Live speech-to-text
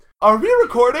Are we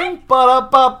recording?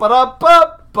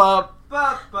 Ba-da-ba-ba-da-ba-ba.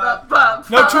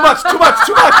 No, too much.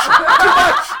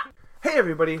 Hey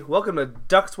everybody, welcome to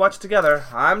Ducks Watch Together.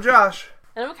 I'm Josh.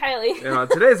 And I'm Kylie. And on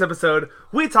today's episode,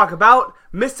 we talk about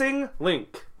Missing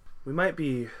Link. We might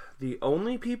be the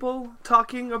only people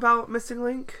talking about Missing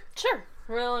Link. Sure.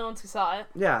 We're the only ones who saw it.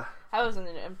 Yeah. I was in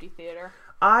an empty theater.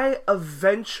 I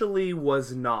eventually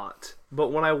was not.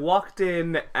 But when I walked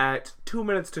in at 2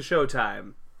 minutes to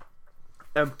showtime,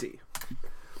 empty.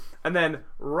 And then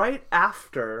right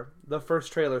after the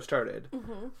first trailer started,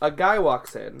 a guy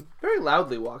walks in, very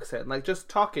loudly walks in, like just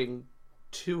talking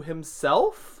to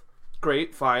himself.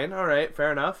 Great, fine, all right,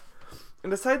 fair enough.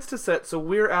 And decides to sit, so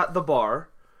we're at the bar,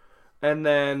 and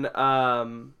then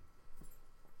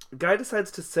guy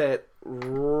decides to sit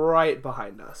right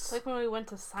behind us. It's like when we went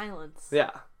to silence.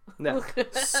 Yeah.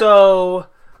 So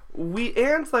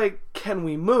Anne's like, can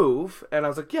we move? And I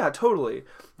was like, yeah, totally.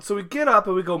 So we get up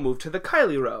and we go move to the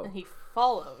Kylie row. And he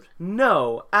followed.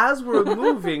 No, as we're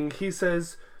moving, he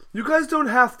says, you guys don't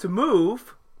have to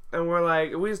move. And we're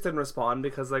like, we just didn't respond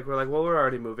because we're like, well, we're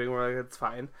already moving. We're like, it's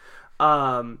fine.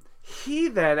 He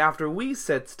then, after we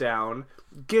sits down,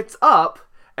 gets up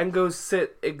and goes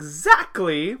sit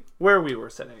exactly where we were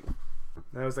sitting.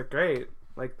 And I was like, great.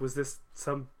 Like, was this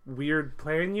some weird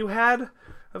plan you had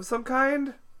of some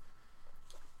kind?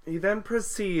 He then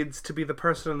proceeds to be the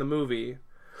person in the movie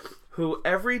who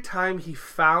every time he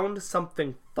found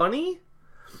something funny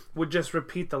would just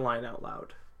repeat the line out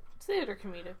loud. Theater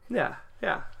comedic. Yeah.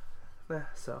 But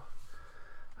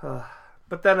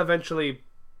then eventually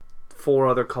 4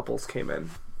 other couples came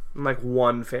in. And like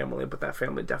one family, but that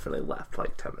family definitely left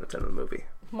like 10 minutes into the movie.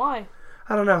 Why?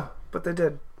 I don't know, but they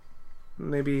did.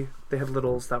 Maybe they had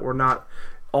littles that were not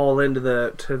all into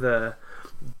the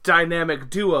dynamic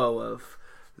duo of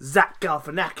Zach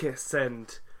Galifianakis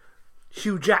and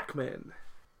Hugh Jackman.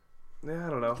 Yeah, I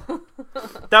don't know.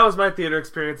 That was my theater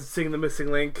experience of seeing The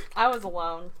Missing Link. I was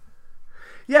alone.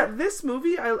 Yeah, this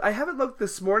movie, I haven't looked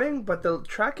this morning, but the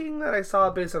tracking that I saw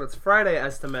based on its Friday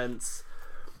estimates,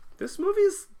 this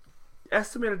movie's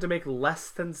estimated to make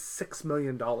less than $6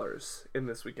 million in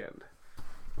this weekend.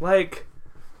 Like,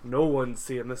 no one's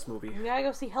seeing this movie. We gotta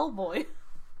go see Hellboy.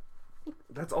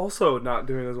 That's also not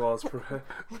doing as well as... We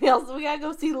gotta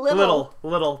go see Little.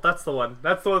 Little, that's the one.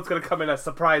 That's the one that's gonna come in a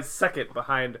surprise second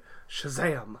behind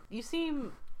Shazam. You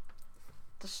seem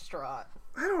distraught.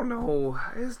 I don't know.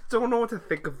 I just don't know what to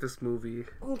think of this movie.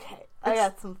 Okay, I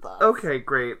got some thoughts. Okay,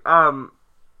 great.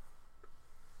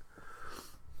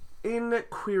 In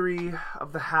query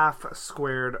of the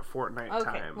half-squared Fortnite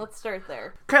Okay, time. let's start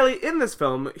there. Kylie, in this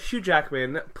film, Hugh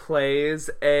Jackman plays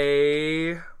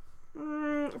a,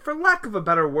 for lack of a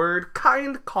better word,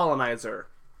 kind colonizer.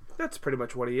 That's pretty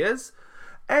much what he is.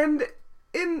 And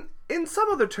in some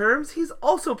other terms, he's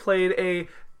also played a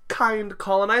kind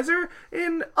colonizer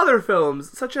in other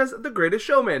films, such as The Greatest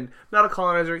Showman. Not a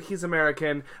colonizer, he's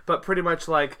American, but pretty much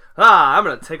like, I'm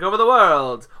gonna take over the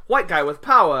world. White guy with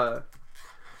power.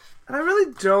 And I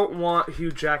really don't want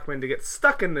Hugh Jackman to get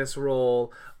stuck in this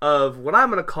role of what I'm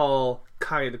gonna call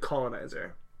kind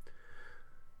colonizer.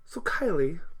 So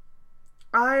Kylie,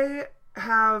 we're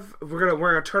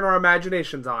gonna turn our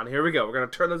imaginations on. Here we go. We're gonna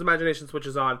turn those imagination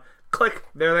switches on. Click.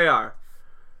 There they are.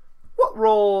 What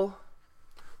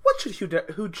should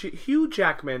Hugh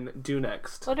Jackman do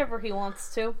next? Whatever he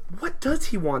wants to. What does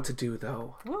he want to do,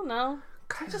 though? I don't know.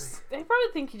 I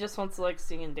probably think he just wants to,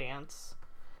 sing and dance.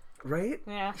 Right?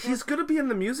 Yeah. He's gonna be in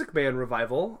the Music Man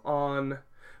revival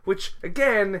which,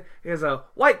 again, is a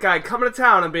white guy coming to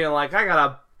town and being like, I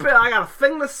got a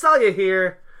thing to sell you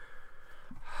here.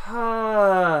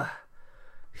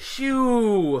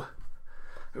 Hugh,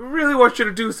 I really want you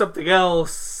to do something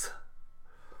else.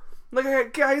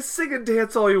 Like, guys, sing and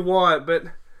dance all you want, but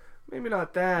maybe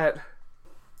not that.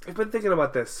 I've been thinking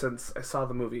about this since I saw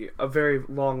the movie a very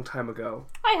long time ago.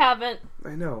 I haven't.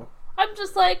 I know. I'm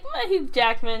just like, Hugh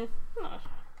Jackman.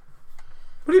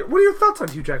 What are your thoughts on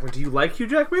Hugh Jackman? Do you like Hugh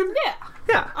Jackman? Yeah.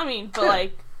 Yeah. I mean,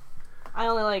 but I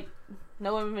only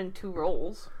know him in 2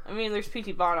 roles. I mean, there's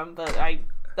P.T. Barnum, but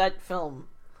that film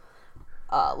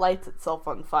lights itself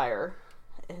on fire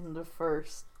in the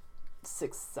first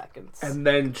 6 seconds. And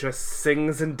then just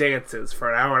sings and dances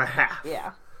for an hour and a half.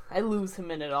 Yeah. I lose him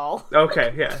in it all.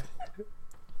 Okay, yeah.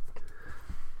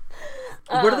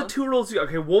 What are the 2 roles?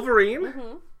 Okay, Wolverine.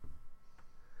 Mm-hmm.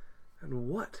 And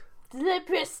what? The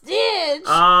Prestige.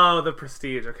 Oh, The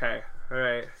Prestige. Okay, all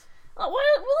right. Well,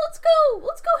 let's go hang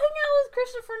out with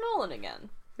Christopher Nolan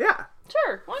again. Yeah.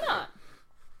 Sure, why not?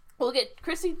 We'll get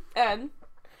Chrissy N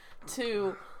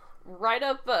to write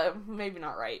up, maybe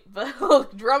not write, but he'll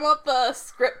drum up a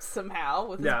script somehow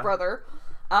with his brother.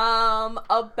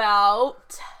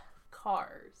 About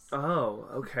cars. Oh,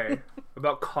 okay.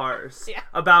 About cars. Yeah.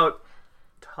 About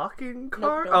talking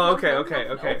cars?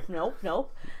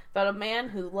 Nope. About a man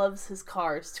who loves his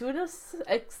cars to an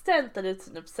extent that it's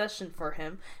an obsession for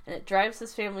him, and it drives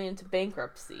his family into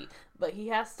bankruptcy. But he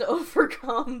has to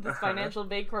overcome this financial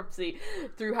bankruptcy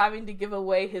through having to give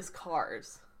away his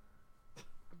cars.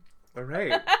 All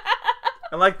right.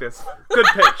 I like this. Good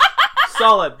pitch.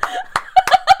 Solid.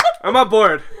 I'm on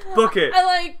board. Book it.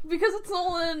 Because it's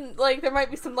Nolan, there might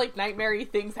be some, nightmare-y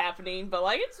things happening, but,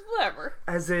 it's whatever.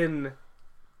 As in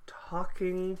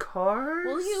talking cars?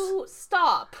 Will you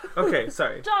stop? Okay,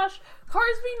 sorry. Josh,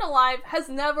 Cars being alive has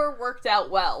never worked out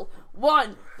well.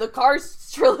 1, the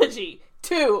Cars trilogy.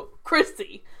 2,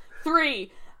 Chrissy.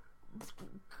 3,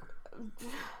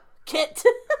 Kit.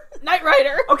 Knight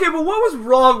Rider. Okay, but what was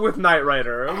wrong with Knight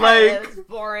Rider? It's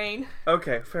boring.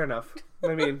 Okay, fair enough.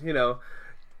 I mean,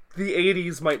 the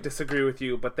 80s might disagree with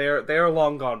you, but they're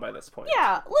long gone by this point.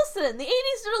 Yeah, listen, the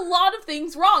 80s did a lot of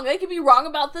things wrong. They could be wrong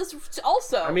about this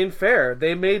also. I mean, fair.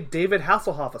 They made David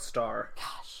Hasselhoff a star.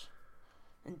 Gosh.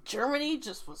 And Germany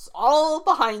just was all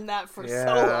behind that for so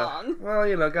long.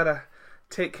 Well, gotta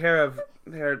take care of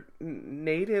their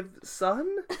native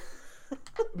son?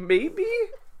 Maybe?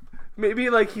 Maybe,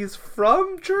 he's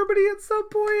from Germany at some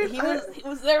point? He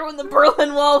was there when the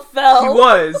Berlin Wall fell. He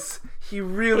was. He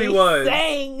really was. He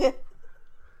sang.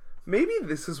 Maybe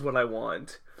this is what I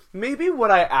want. Maybe what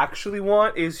I actually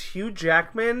want is Hugh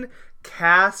Jackman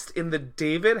cast in the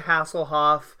David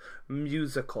Hasselhoff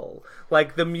musical.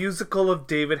 Like the musical of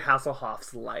David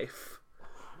Hasselhoff's life.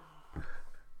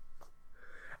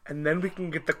 And then we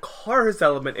can get the Cars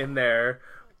element in there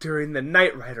during the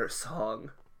Knight Rider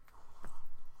song.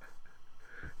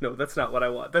 No, that's not what I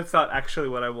want. That's not actually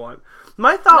what I want.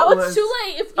 My thought was... No, it's too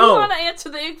late. If you want to answer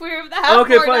the inquiry of the half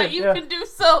you can do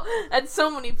so at so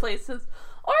many places.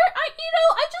 Or, I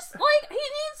just, he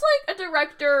needs, a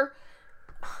director...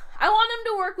 I want him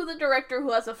to work with a director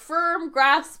who has a firm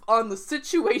grasp on the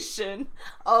situation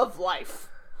of life.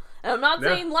 And I'm not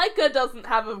saying Laika doesn't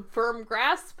have a firm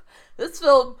grasp. This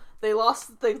film... They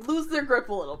lose their grip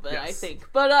a little bit, yes. I think.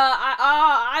 But,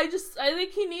 I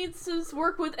think he needs to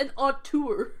work with an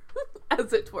auteur,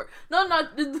 as it were. No,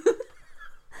 not, get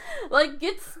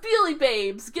Spiely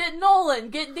Babes, get Nolan,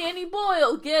 get Danny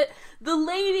Boyle, get the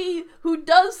lady who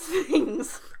does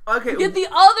things. Okay. Get the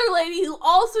other lady who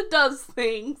also does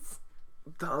things.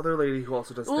 The other lady who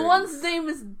also does things. One's name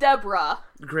is Deborah.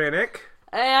 Granick.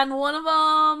 And one of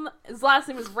them, his last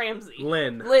name is Ramsey.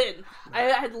 Lynn. I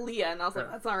had Leah, and I was like,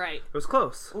 that's not right. It was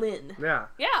close. Lynn. Yeah.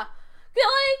 Yeah.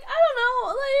 I don't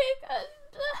know,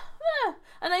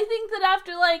 and I think that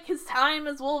after, his time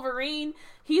as Wolverine,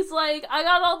 he's like, I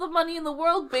got all the money in the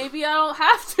world, baby, I don't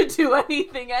have to do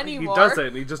anything anymore. He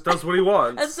doesn't, he just does what he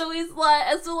wants. And so he's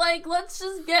like, let's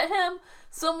just get him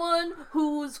someone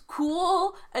who's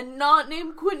cool and not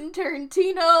named Quentin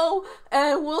Tarantino,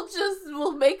 and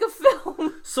we'll make a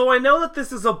film. So I know that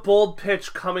this is a bold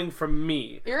pitch coming from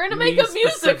me. You're gonna make a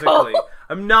musical.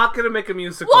 I'm not gonna make a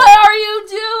musical. What are you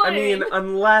doing? I mean,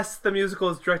 unless the musical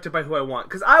is directed by who I want.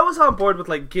 Because I was on board with,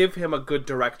 give him a good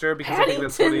director. Because I think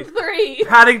that's what he... 3.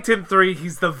 Paddington 3,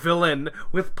 he's the villain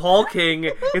with Paul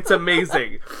King. It's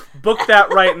amazing. Book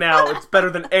that right now. It's better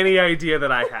than any idea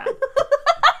that I had.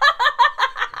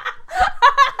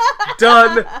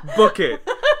 Done. Book it.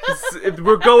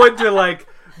 We're going to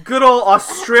good old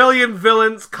Australian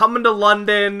villains coming to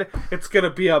London. It's gonna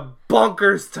be a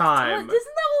bonkers time. Isn't that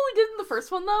what we did in the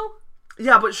first one though?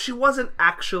 Yeah, but she wasn't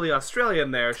actually Australian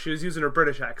there. She was using her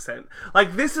British accent.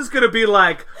 This is gonna be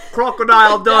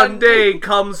Crocodile Dundee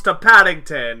comes to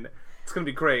Paddington. It's gonna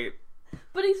be great.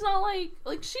 But he's not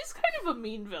she's kind of a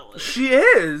mean villain. She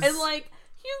is. And Hugh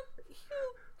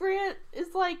Grant is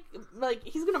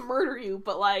he's gonna murder you,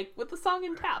 but with the song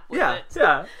in tap with it.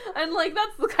 Yeah. And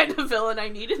that's the kind of villain I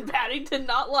need in Paddington,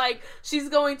 not she's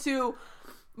going to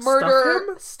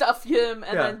murder, stuff him,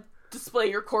 and then display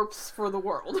your corpse for the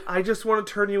world. I just want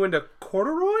to turn you into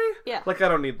corduroy? Yeah. I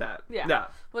don't need that. Yeah.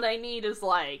 What I need is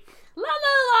la la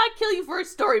la, kill you for a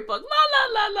storybook, la la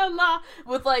la la la,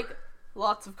 with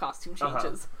lots of costume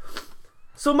changes.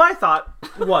 So my thought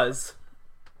was...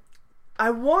 I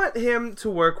want him to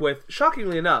work with,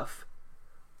 shockingly enough,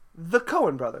 the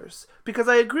Coen brothers. Because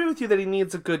I agree with you that he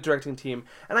needs a good directing team.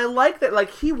 And I like that,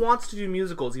 he wants to do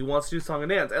musicals. He wants to do song and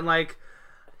dance. And,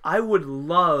 I would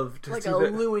love to see a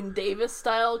Llewyn Davis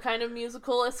style kind of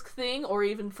musical-esque thing, or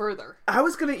even further. I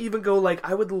was going to even go,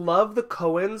 I would love the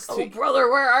Coens to... Oh, brother,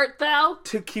 where art thou?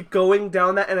 To keep going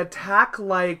down that and attack,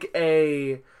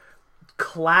 a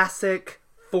classic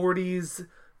 40s...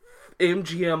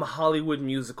 MGM Hollywood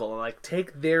musical and like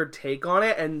take their take on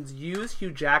it and use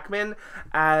Hugh Jackman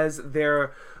as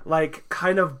their like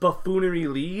kind of buffoonery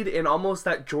lead in almost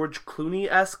that George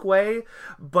Clooney-esque way,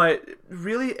 but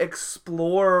really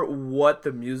explore what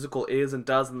the musical is and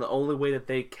does, and the only way that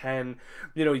they can,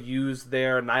 you know, use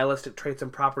their nihilistic traits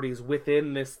and properties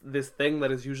within this thing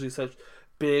that is usually such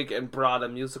big and broad a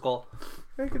musical.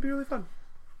 It could be really fun.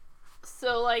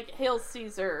 So like Hail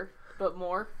Caesar, but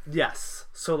more. Yes.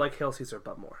 So like Hail Caesar,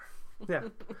 but more. Yeah.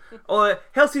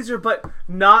 Hail Caesar, but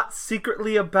not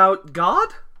secretly about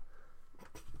God?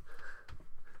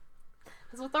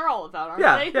 That's what they're all about, aren't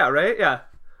they? Yeah, right? Yeah.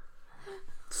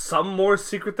 Some more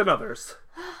secret than others.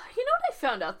 You know what I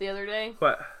found out the other day?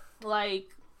 What? Like,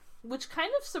 which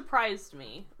kind of surprised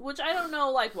me. Which I don't know,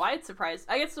 like, why it surprised.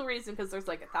 I guess the reason because there's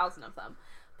like 1,000 of them.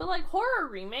 But like horror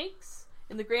remakes,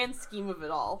 in the grand scheme of it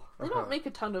all, they don't make a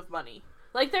ton of money.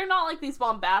 Like, they're not like these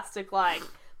bombastic, like,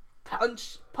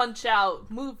 punch out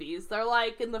movies. They're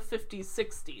like in the 50s,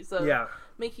 60s of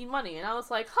making money. And I was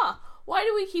like, why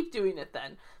do we keep doing it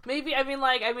then? Maybe, I mean,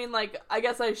 I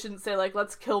guess I shouldn't say, like,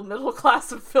 let's kill middle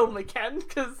class of film again,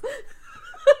 because...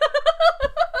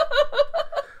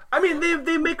 I mean,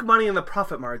 they make money in the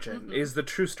profit margin, is the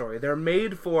true story. They're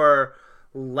made for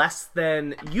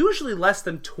usually less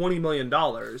than $20 million,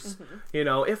 you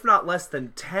know, if not less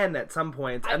than 10 at some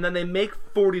point, and then they make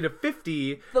 40 to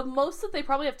 50. The most that they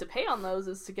probably have to pay on those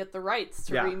is to get the rights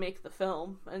to remake the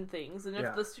film and things, and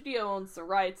if the studio owns the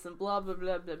rights and blah blah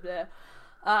blah blah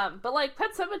blah. But like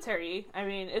Pet Sematary, I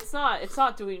mean, it's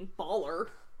not doing baller.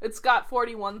 It's got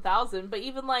 41,000, but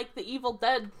even like the Evil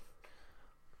Dead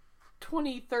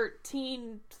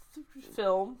 2013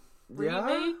 film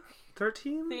remake.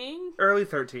 13? Thing? Early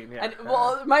 13, yeah. And,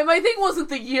 well, my thing wasn't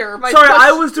the year.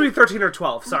 I was doing 13 or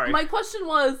 12, sorry. My question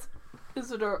was,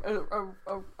 is it a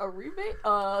remake?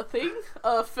 A thing?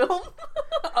 A film?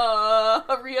 A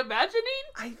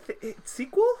reimagining?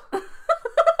 Sequel?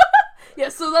 Yeah,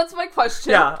 so that's my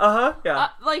question. Yeah, yeah.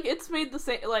 Like, it's made the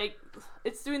same, like,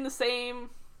 it's doing the same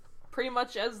pretty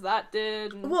much as that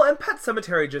did. Well, and Pet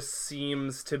Sematary just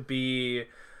seems to be...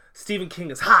 Stephen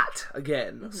King is hot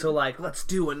again, so like let's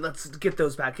get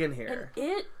those back in here.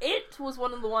 And it was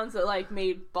one of the ones that like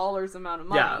made ballers amount of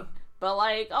money, but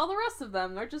like all the rest of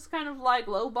them, they're just kind of like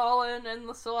lowballing,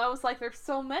 and so I was like, there's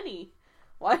so many.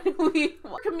 Why do we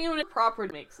community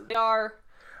property makes it? They are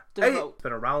devote. It's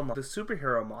been around the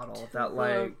superhero model that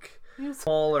like.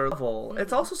 Smaller level.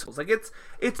 It's also like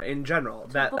it's in general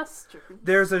that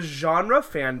there's a genre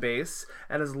fan base,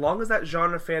 and as long as that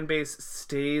genre fan base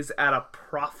stays at a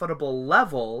profitable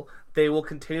level, they will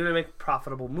continue to make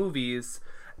profitable movies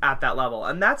at that level.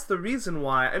 And that's the reason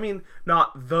why, I mean,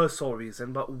 not the sole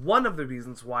reason, but one of the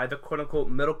reasons why the quote-unquote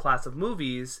middle class of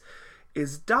movies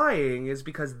is dying is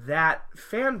because that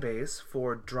fan base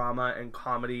for drama and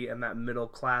comedy and that middle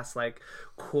class, like,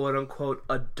 quote-unquote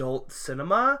adult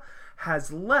cinema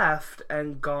has left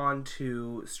and gone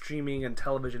to streaming and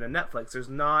television and Netflix. There's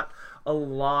not a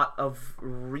lot of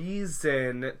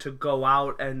reason to go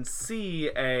out and see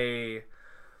a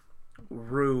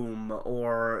Room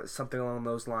or something along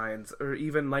those lines, or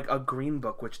even like a Green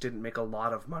Book, which didn't make a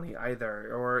lot of money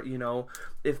either, or, you know,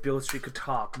 If Beale Street Could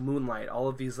Talk, Moonlight, all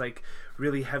of these like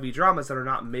really heavy dramas that are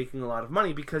not making a lot of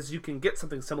money because you can get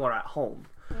something similar at home.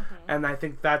 And I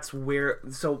think that's where,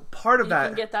 so part of that... You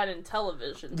can get that in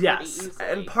television yes, pretty easily.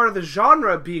 And part of the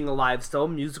genre being alive still,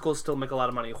 musicals still make a lot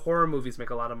of money, horror movies make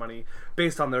a lot of money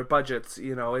based on their budgets,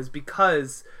 you know, is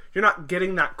because you're not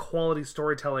getting that quality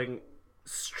storytelling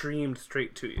streamed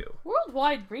straight to you.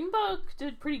 Worldwide, Green Book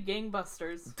did pretty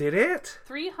gangbusters. Did it?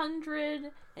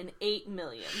 $308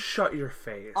 million. Shut your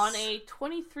face. On a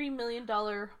 $23 million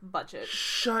budget.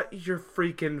 Shut your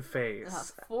freaking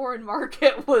face. Foreign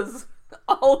market was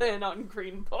all in on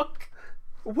Green Book.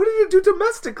 What did it do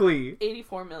domestically?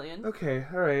 $84 million. Okay,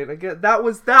 all right. I get that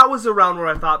was around where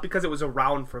I thought, because it was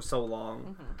around for so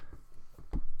long.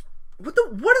 What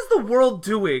is the world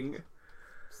doing?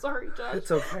 Sorry, Josh.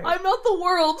 It's okay. I'm not the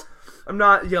world. I'm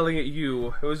not yelling at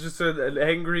you. It was just an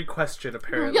angry question,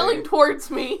 apparently. You're yelling towards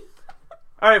me.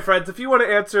 Alright, friends, if you want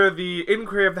to answer the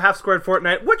inquiry of the Half-Squared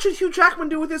Fortnight, what should Hugh Jackman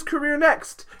do with his career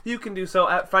next? You can do so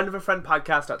at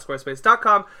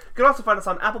friendofafriendpodcast.squarespace.com. You can also find us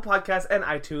on Apple Podcasts and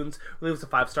iTunes. Leave us a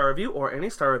 5-star review or any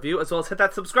star review, as well as hit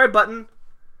that subscribe button.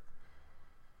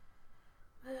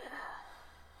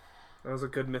 That was a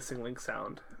good missing link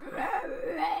sound.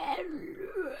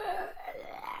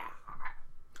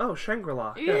 Oh,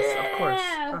 Shangri-La. Yes, of course.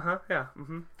 Yeah.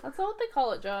 That's not what they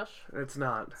call it, Josh. It's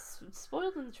not. It's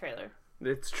spoiled in the trailer.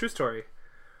 It's true story.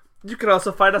 You can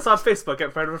also find us on Facebook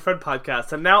at Friend of a Friend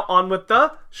Podcast. And now on with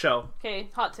the show. Okay,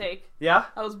 hot take. Yeah?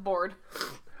 I was bored.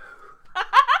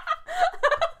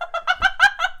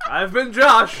 I've been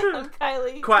Josh. I'm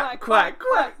Kylie. Quack, quack,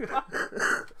 quack.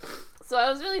 So I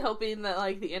was really hoping that,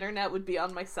 like, the internet would be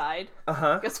on my side.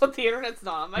 Uh-huh. Guess what? The internet's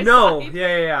not on my No, side.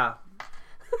 yeah.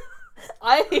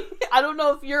 I don't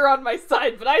know if you're on my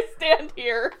side, but I stand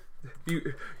here.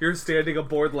 You're standing a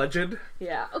bored legend?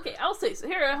 Yeah. Okay, I'll say so.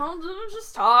 Here at home,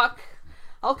 just talk.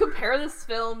 I'll compare this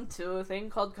film to a thing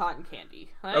called Cotton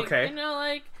Candy. Like, Okay. You know,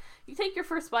 like, you take your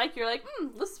first bite, you're like,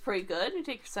 this is pretty good. You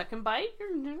take your second bite,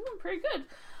 you're pretty good.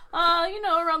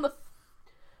 Around the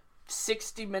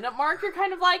 60-minute mark, you're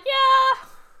kind of like, yeah,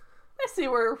 I see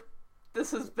where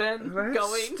this has been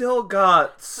going. Still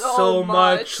got so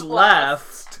much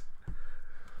left.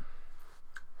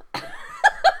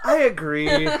 I agree.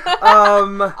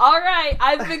 Alright,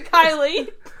 I've been Kylie.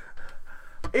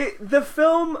 The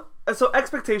film... So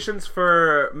expectations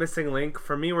for Missing Link,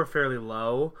 for me, were fairly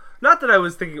low. Not that I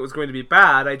was thinking it was going to be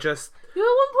bad, I just... You at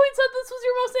one point said this was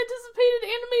your most anticipated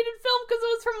animated film because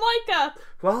it was from Laika.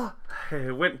 Well,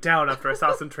 it went down after I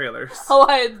saw some trailers. Oh,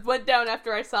 I went down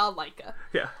after I saw Laika.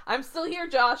 Yeah. I'm still here,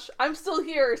 Josh. I'm still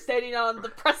here, standing on the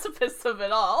precipice of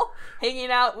it all,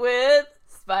 hanging out with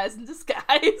spies in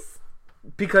disguise.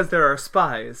 Because there are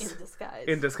spies.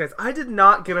 In disguise. I did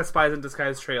not get a Spies in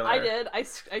Disguise trailer. I did. I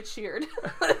cheered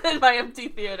in my empty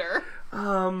theater.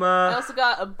 I also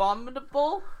got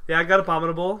Abominable. Yeah, I got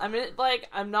Abominable. I'm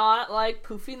not,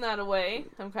 poofing that away.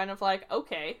 I'm kind of like,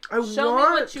 okay, show me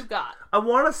what you got. I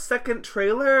want a second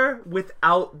trailer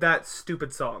without that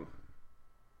stupid song.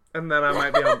 And then I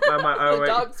might be on... The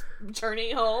Dog's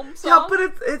Journey Home song? Yeah, but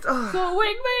it's So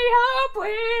wake me up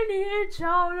when it's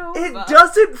all over. It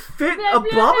doesn't fit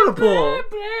Abominable.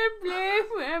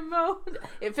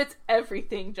 It fits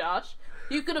everything, Josh.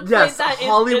 You could have played that in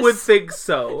Hollywood thinks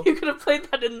so. You could have played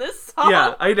that in this song.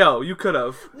 Yeah, I know. You could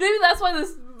have. Maybe that's why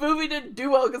this movie didn't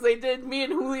do well, because they did me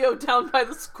and Julio down by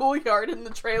the schoolyard in the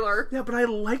trailer. Yeah, but I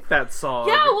like that song.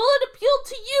 Yeah, well, it appealed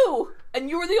to you. And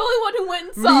you were the only one who went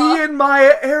and saw. Me and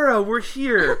my era, we're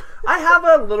here. I have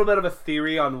a little bit of a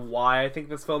theory on why I think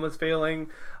this film is failing.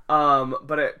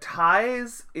 But it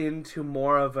ties into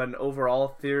more of an overall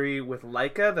theory with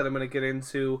Laika that I'm going to get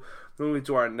into when we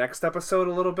do our next episode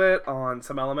a little bit on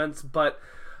some elements. But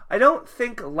I don't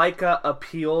think Laika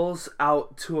appeals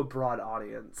out to a broad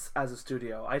audience as a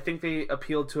studio. I think they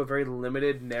appealed to a very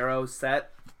limited, narrow set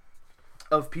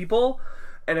of people.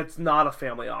 And it's not a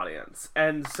family audience.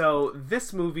 And so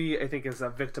this movie, I think, is a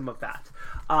victim of that.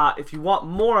 If you want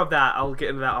more of that, I'll get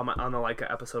into that on the Laika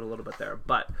episode a little bit there.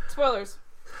 But spoilers.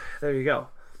 There you go.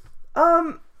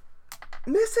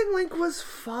 Missing Link was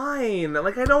fine.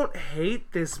 Like, I don't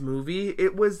hate this movie.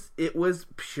 It was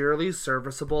purely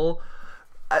serviceable.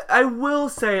 I will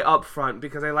say up front,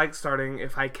 because I like starting,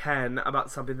 if I can,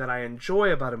 about something that I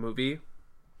enjoy about a movie.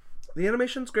 The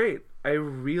animation's great. I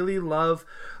really love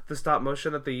the stop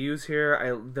motion that they use here.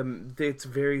 It's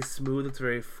very smooth. It's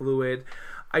very fluid.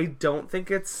 I don't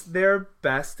think it's their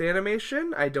best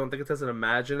animation. I don't think it's as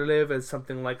imaginative as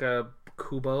something like a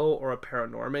Kubo or a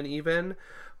Paranorman even.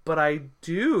 But I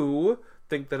do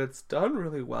think that it's done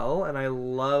really well, and I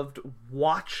loved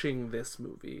watching this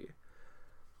movie.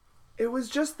 It was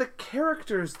just the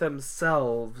characters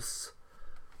themselves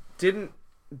didn't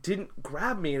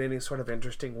grab me in any sort of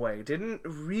interesting way. Didn't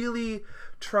really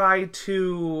try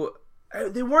to...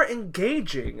 They weren't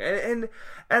engaging. And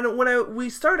when we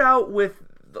start out with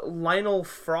Lionel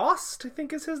Frost, I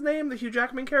think is his name, the Hugh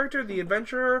Jackman character, the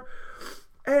adventurer,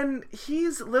 and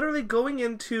he's literally going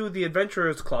into the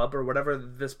Adventurers Club, or whatever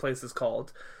this place is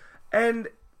called, and...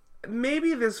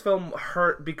 Maybe this film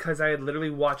hurt because I had literally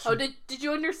watched... Oh, did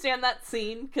you understand that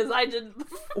scene? Because I didn't...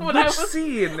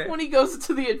 Scene? When he goes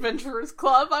to the Adventurers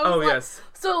Club, I was yes.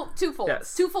 So, twofold.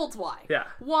 Yes. Twofold's why. Yeah.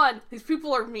 One, these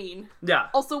people are mean. Yeah.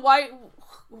 Also, why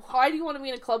do you want to be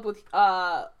in a club with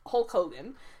Hulk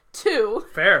Hogan? Two...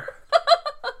 Fair.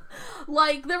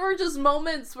 There were just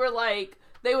moments where,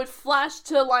 they would flash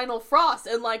to Lionel Frost,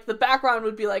 and, the background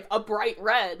would be, a bright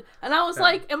red. And I was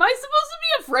like, am I supposed to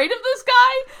be afraid of this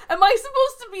guy? Am I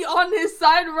supposed to be on his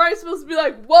side, or am I supposed to be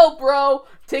like, whoa, bro,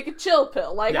 take a chill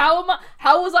pill?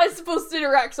 How was I supposed to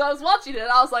interact? So I was watching it, and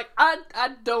I was like, I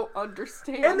don't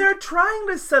understand. And they're trying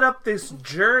to set up this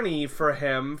journey for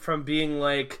him from being,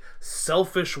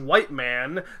 selfish white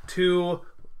man to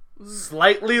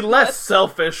slightly less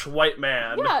selfish white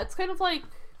man. Yeah, it's kind of like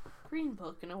Green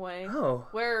Book in a way. Oh.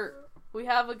 Where we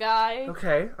have a guy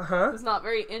who's not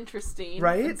very interesting.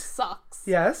 Right? And sucks.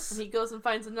 Yes. And he goes and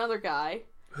finds another guy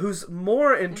who's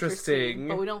more interesting.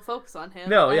 But we don't focus on him.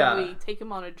 No, and yeah. we take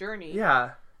him on a journey.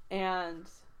 Yeah. and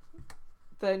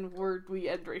then we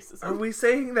end racism. Are we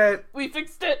saying that We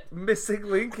fixed it. Missing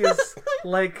Link is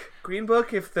like Green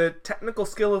Book if the technical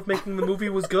skill of making the movie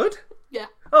was good? Yeah.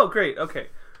 Oh, great. Okay.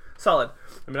 Solid.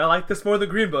 I mean, I like this more than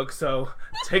Green Book, so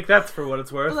take that for what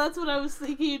it's worth. Well, that's what I was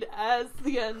thinking as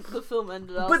the film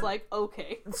ended. I was like,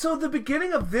 okay. So the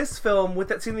beginning of this film with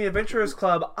that scene in the Adventurers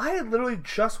Club, I had literally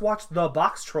just watched The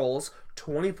Box Trolls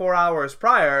 24 hours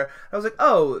prior. I was like,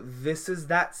 oh, this is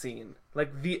that scene.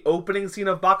 Like, the opening scene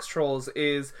of Box Trolls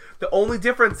is... The only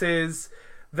difference is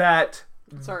that...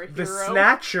 The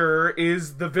Snatcher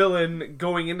is the villain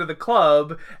going into the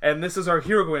club, and this is our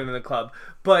hero going into the club.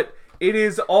 But it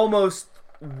is almost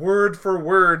word for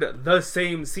word the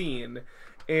same scene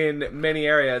in many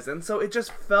areas. And so it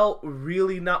just felt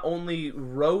really not only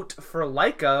rote for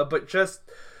Laika, but just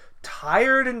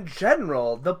tired in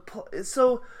general.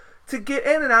 So to get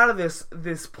in and out of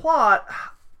this plot...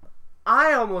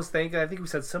 I almost think, and I think we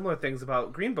said similar things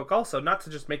about Green Book also, not to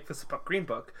just make this about Green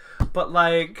Book, but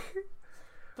like...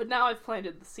 But now I've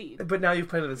planted the seed. But now you've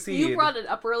planted the seed. You brought it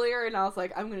up earlier, and I was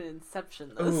like, I'm going to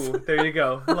Inception this. Ooh, there you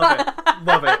go. Love it.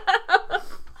 Love it.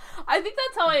 I think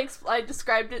that's how I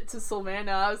described it to Silvana.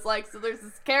 I was like, so there's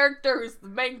this character who's the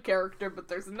main character, but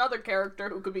there's another character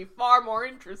who could be far more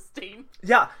interesting.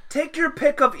 Yeah, take your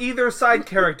pick of either side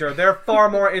character. They're far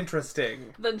more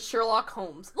interesting than Sherlock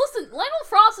Holmes. Listen, Lionel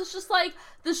Frost is just like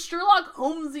this Sherlock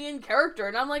Holmesian character,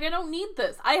 and I'm like, I don't need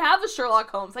this. I have a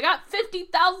Sherlock Holmes. I got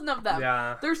 50,000 of them.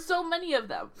 Yeah. There's so many of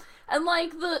them. And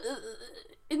like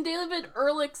in David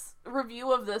Ehrlich's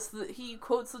review of this, he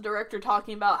quotes the director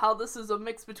talking about how this is a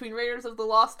mix between Raiders of the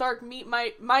Lost Ark, Meet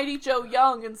Mighty Joe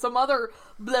Young, and some other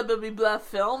blah blah blah blah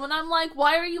film. And I'm like,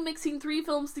 why are you mixing 3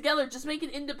 films together? Just make an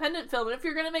independent film. And if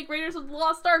you're gonna make Raiders of the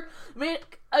Lost Ark,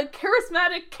 make a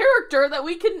charismatic character that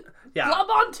we can glob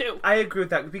onto. I agree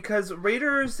with that, because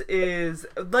Raiders is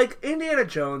like Indiana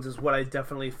Jones is what I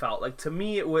definitely felt like. To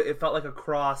me, it felt like a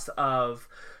cross of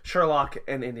Sherlock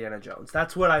and Indiana Jones.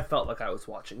 That's what I felt like I was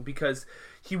watching, because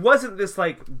he wasn't this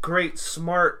like great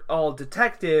smart all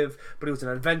detective, but he was an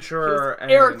adventurer. He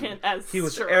was arrogant as he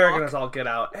was Sherlock. Arrogant as all get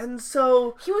out, and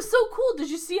so he was so cool. Did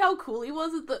you see how cool he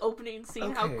was at the opening scene?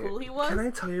 Okay. How cool he was. Can I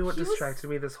tell you what distracted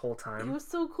me this whole time? He was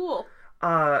so cool.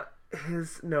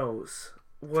 His nose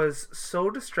was so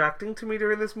distracting to me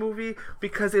during this movie,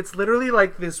 because it's literally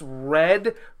like this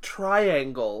red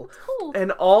triangle. Cool.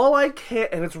 And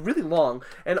it's really long,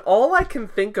 and all I can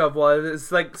think of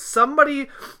is like somebody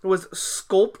was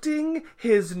sculpting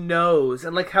his nose,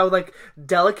 and like how like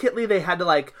delicately they had to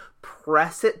like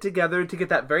press it together to get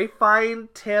that very fine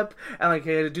tip, and like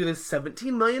they had to do this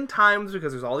 17 million times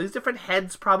because there's all these different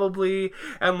heads probably,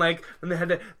 and like and they had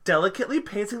to delicately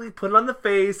painstakingly put it on the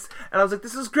face, and I was like,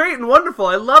 this is great and wonderful,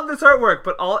 I love this artwork,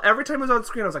 but every time it was on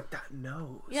screen I was like, that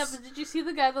nose. Yeah, but did you see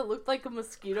the guy that looked like a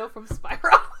mosquito from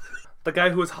Spyro? The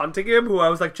guy who was hunting him, who I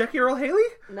was like, Jackie Earle Haley?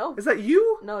 No. Is that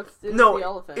you? No, it's the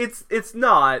elephant. It's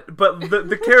not, but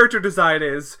the character design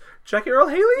is Jackie Earle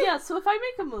Haley? Yeah, so if I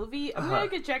make a movie, I'm gonna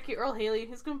get Jackie Earle Haley,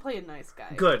 who's gonna play a nice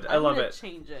guy. Good, I love it. I'm gonna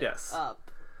change it yes.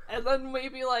 up. And then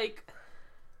maybe, like,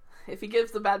 if he gives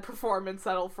the bad performance,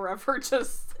 that'll forever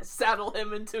just saddle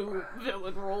him into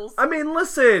villain roles. I mean,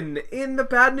 listen, in The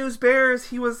Bad News Bears,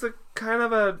 he was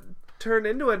turned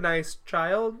into a nice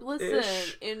child. Listen,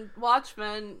 in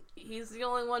Watchmen, he's the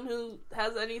only one who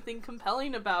has anything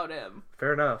compelling about him.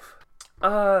 Fair enough.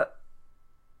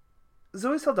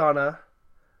 Zoe Saldana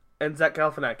and Zach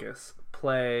Galifianakis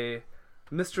play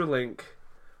Mr. Link,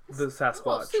 the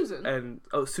Sasquatch.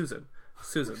 Oh, Susan.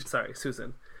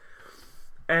 Susan.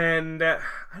 And I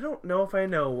don't know if I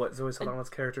know what Zoe Saldana's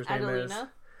character's name is.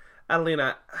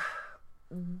 Adelina.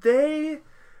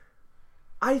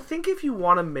 I think if you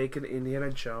want to make an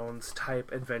Indiana Jones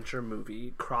type adventure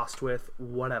movie crossed with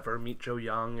whatever, Meet Joe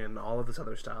Young and all of this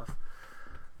other stuff,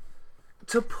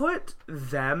 to put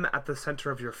them at the center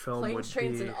of your film Planes,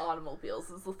 Trains, and Automobiles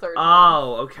is the third one.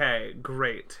 Oh, okay,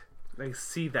 great. I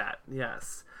see that,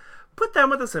 yes. Put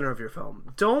them at the center of your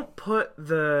film. Don't put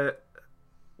the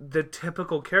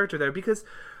typical character there, because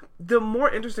the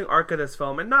more interesting arc of this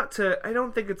film, and I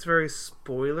don't think it's very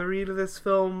spoilery to this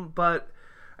film, but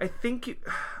I think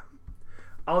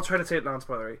I'll try to say it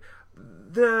non-spoilery.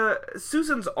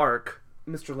 Susan's arc,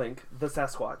 Mr. Link, the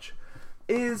Sasquatch,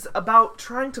 is about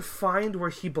trying to find where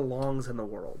he belongs in the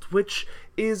world, which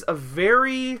is a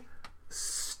very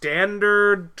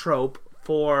standard trope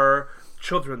for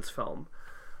children's film.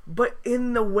 But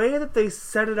in the way that they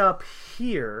set it up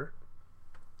here,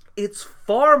 it's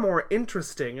far more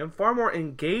interesting and far more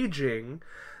engaging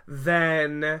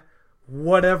than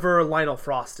whatever Lionel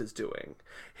Frost is doing.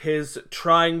 His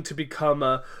trying to become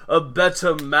a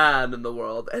better man in the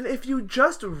world. And if you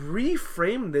just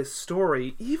reframe this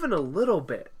story even a little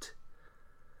bit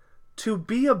to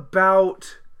be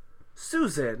about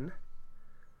Susan,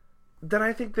 then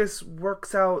I think this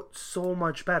works out so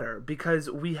much better, because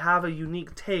we have a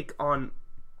unique take on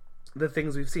the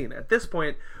things we've seen. At this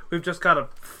point, we've just got a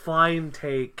fine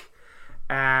take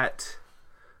at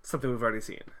something we've already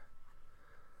seen.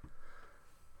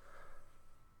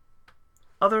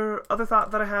 Other thought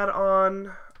that I had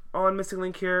on Missing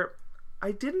Link here,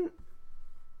 I didn't...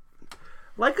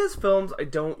 Leica's films I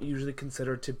don't usually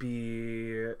consider to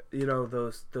be,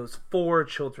 those for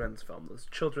children's films, those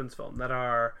children's films that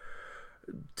are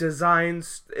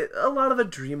designs, a lot of the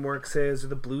DreamWorks is, or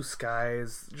the Blue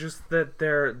Skies, just that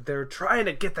they're trying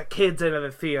to get the kids into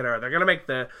the theater. They're gonna make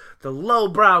the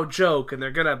lowbrow joke, and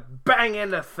they're gonna bang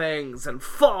into things and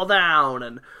fall down,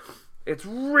 and it's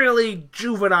really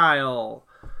juvenile.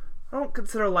 I don't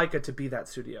consider Leica to be that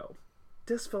studio.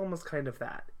 This film was kind of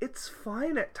that. It's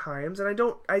fine at times, and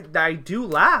I do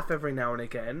laugh every now and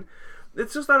again.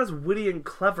 It's just not as witty and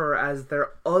clever as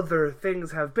their other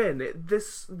things have been.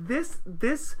 This is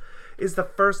the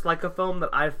first Leica film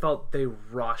that I felt they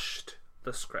rushed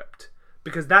the script,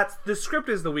 because the script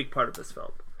is the weak part of this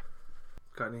film.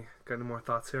 Got any more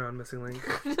thoughts here on Missing Link?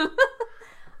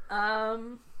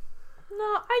 No,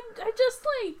 I just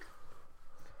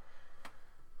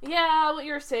yeah, what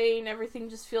you're saying, everything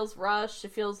just feels rushed.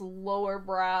 It feels lower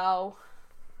brow.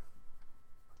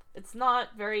 It's not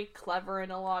very clever in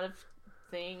a lot of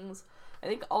things. I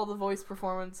think all the voice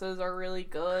performances are really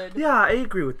good. Yeah, I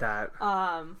agree with that.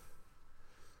 I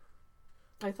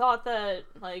thought that,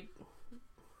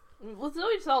 with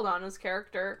Zoe Saldana's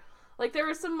character, there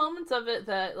were some moments of it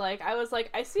that, I was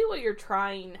like, I see what you're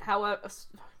trying, however,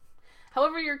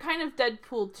 you're kind of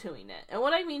Deadpool-2ing it. And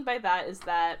what I mean by that is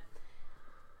that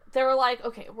they were like,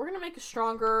 okay, we're gonna make a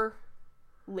stronger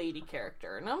lady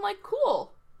character. And I'm like,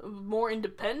 cool. More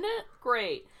independent?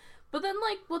 Great. But then,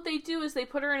 what they do is they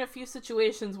put her in a few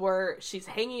situations where she's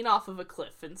hanging off of a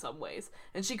cliff in some ways.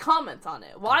 And she comments on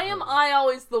it. Why am I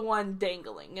always the one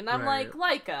dangling? And I'm like,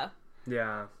 Leica.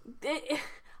 Yeah.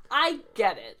 I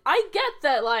get it. I get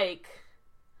that,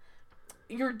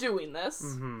 you're doing this.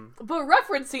 Mm-hmm. But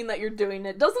referencing that you're doing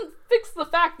it doesn't fix the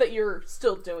fact that you're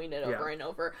still doing it over and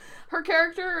over. Her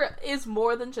character is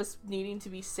more than just needing to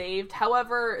be saved.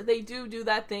 However, they do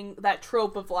that thing, that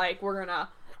trope of, we're gonna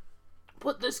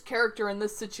put this character in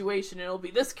this situation and it'll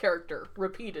be this character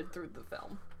repeated through the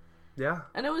film. Yeah.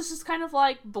 And it was just kind of,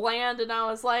 bland, and I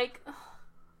was like,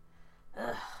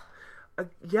 ugh.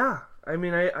 Yeah. I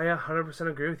mean, I 100%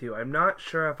 agree with you. I'm not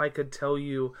sure if I could tell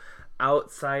you,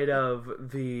 outside of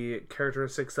the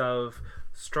characteristics of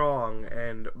strong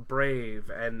and brave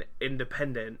and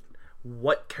independent,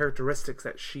 what characteristics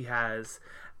that she has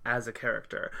as a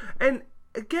character. And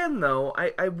again, though,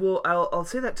 I'll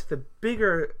say that to the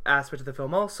bigger aspect of the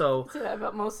film also. Say that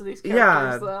about most of these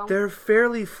characters, though. They're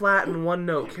fairly flat and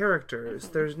one-note characters.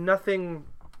 There's nothing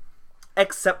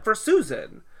except for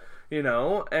Susan,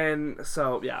 and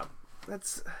so, yeah,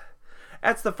 that's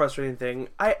the frustrating thing.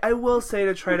 I will say,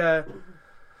 to try to...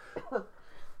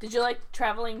 Did you like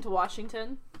traveling to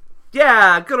Washington?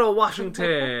 Yeah, good old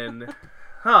Washington.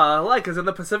 Leica's in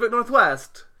the Pacific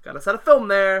Northwest. Gotta set a film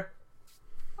there.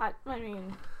 I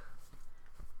mean,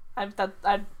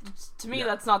 to me,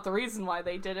 that's not the reason why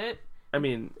they did it. I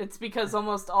mean, it's because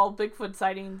almost all Bigfoot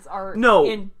sightings are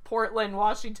in Portland,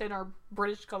 Washington, or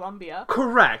British Columbia.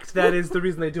 Correct. That is the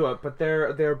reason they do it. But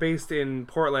they're based in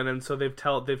Portland, and so they've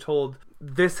told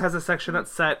this has a section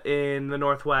that's set in the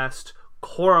Northwest.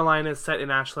 Coraline is set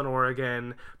in Ashland,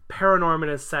 Oregon.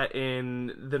 Paranorman is set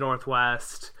in the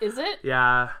Northwest. Is it?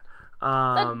 Yeah.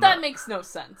 That makes no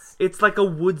sense. It's like a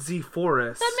woodsy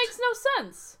forest. That makes no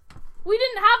sense. We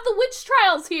didn't have the witch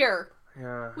trials here.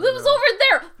 Yeah. It was over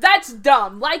there. That's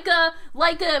dumb. Figure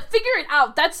it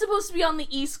out. That's supposed to be on the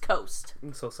East Coast.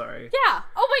 I'm so sorry. Yeah.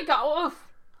 Oh my god.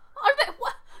 Are they?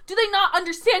 What? Do they not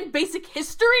understand basic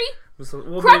history? Crack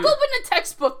open a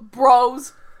textbook,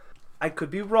 bros. I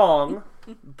could be wrong,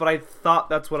 but I thought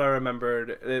that's what I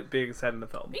remembered it being said in the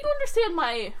film. You understand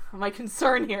my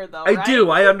concern here, though, I right? do.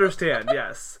 I understand.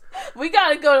 Yes. We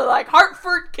gotta go to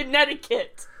Hartford,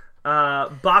 Connecticut.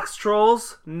 Box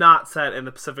Trolls, not set in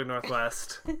the Pacific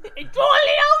Northwest.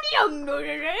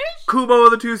 Kubo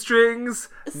of the Two Strings,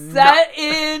 set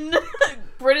in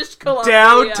British Columbia.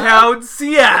 Downtown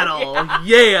Seattle.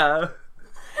 Yeah.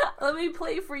 Let me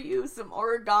play for you some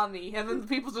origami, and then the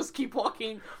people just keep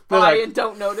walking by and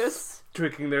don't notice.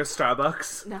 Drinking their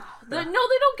Starbucks. No, they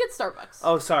don't get Starbucks.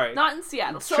 Oh, sorry. Not in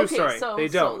Seattle. True story. They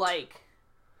don't. So,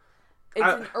 It's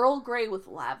an Earl Grey with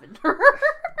lavender.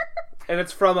 And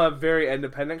it's from a very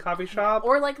independent coffee shop.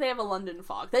 Or like they have a London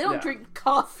Fog. They don't drink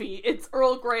coffee. It's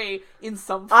Earl Grey in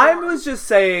some form. I was just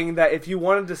saying that if you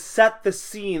wanted to set the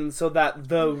scene so that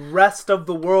the rest of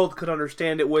the world could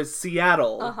understand it was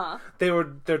Seattle, they're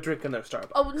drinking their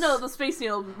Starbucks. Oh no, the Space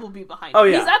Needle will be behind. Oh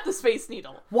yeah, he's at the Space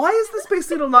Needle. Why is the Space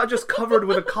Needle not just covered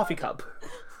with a coffee cup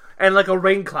and like a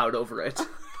rain cloud over it?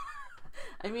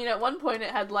 I mean, at one point it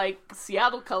had, like,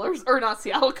 Seattle colors, or not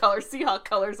Seattle colors, Seahawk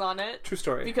colors on it. True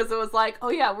story. Because it was like, oh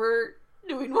yeah, we're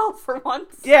doing well for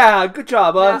once. Yeah, good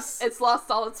job, us. It's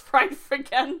lost all its pride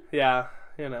again. Yeah,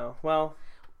 you know, well.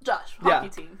 Josh, hockey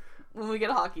team. When we get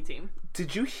a hockey team.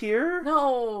 Did you hear?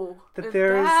 No. That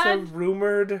there's a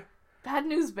rumored... Bad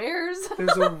News Bears?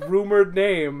 There's a rumored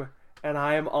name, and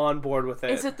I am on board with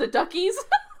it. Is it the Duckies?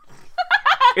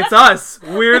 It's us.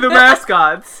 We're the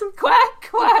mascots. Quack,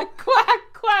 quack, quack,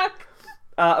 quack.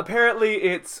 Apparently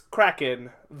it's Kraken,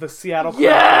 the Seattle Kraken.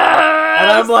 Yes!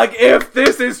 And I'm like, if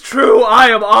this is true, I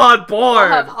am on board.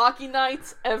 We'll have hockey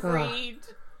nights every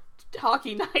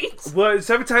hockey night. Well, it's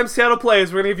every time Seattle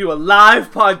plays, we're going to give you a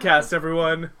live podcast,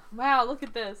 everyone. Wow, look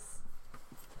at this.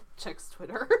 Checks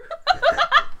Twitter.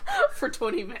 For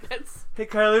 20 minutes. Hey,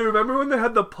 Kylie, remember when they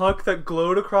had the puck that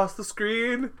glowed across the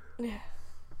screen? Yeah.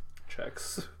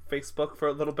 Checks Facebook for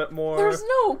a little bit more. There's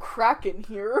no Kraken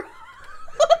here.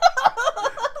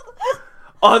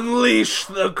 Unleash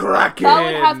the Kraken! That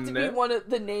would have to be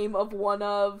the name of one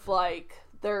of, like,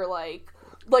 their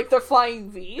Flying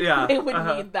V. Yeah. They would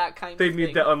need that kind of thing. They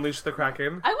need to unleash the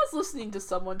Kraken. I was listening to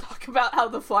someone talk about how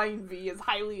the Flying V is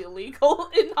highly illegal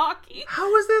in hockey.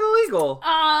 How is it illegal?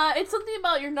 It's something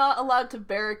about you're not allowed to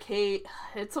barricade.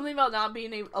 It's something about not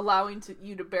being allowing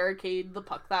you to barricade the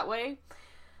puck that way.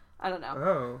 I don't know.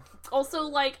 Oh. Also,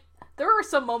 like, there are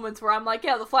some moments where I'm like,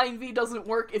 yeah, the Flying V doesn't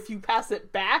work if you pass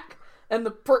it back and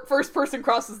the first person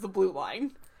crosses the blue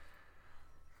line.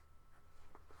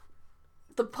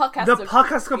 The puck has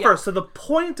to come first, so the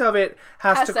point of it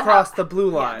has to cross the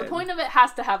blue line. Yeah, the point of it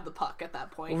has to have the puck at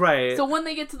that point. Right. So when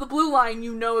they get to the blue line,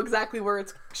 you know exactly where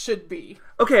it should be.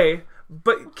 Okay,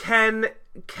 but can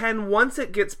once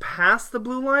it gets past the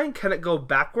blue line, can it go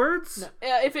backwards? No.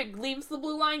 If it leaves the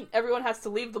blue line, everyone has to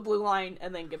leave the blue line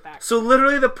and then get back. So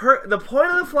literally the point of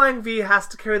the Flying V has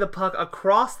to carry the puck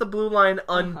across the blue line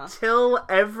until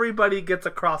everybody gets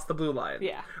across the blue line.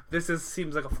 Yeah. This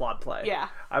seems like a flawed play. Yeah.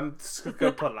 I'm just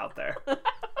gonna put it out there.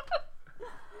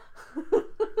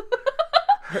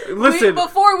 Listen.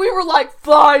 Before we were like,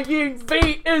 Flying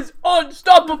V is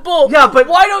unstoppable. Yeah, but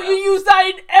why don't you use that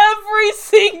in every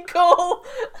single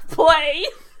play?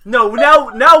 No,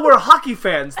 now we're hockey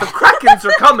fans. The Krakens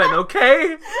are coming,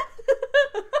 okay?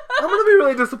 I'm gonna be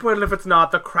really disappointed if it's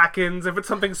not the Krakens, if it's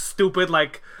something stupid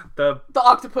like the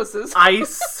octopuses,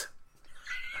 ice,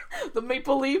 the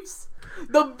Maple Leafs,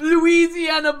 the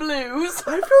Louisiana Blues.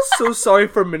 I feel so sorry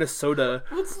for Minnesota.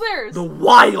 What's theirs? The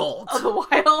Wild. Oh,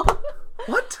 the Wild.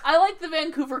 What? I like the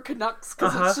Vancouver Canucks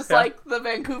because it's just like the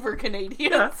Vancouver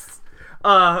Canadians.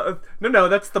 No,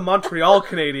 that's the Montreal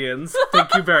Canadiens.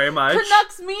 Thank you very much.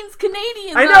 Canucks means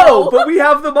Canadian. I know, but we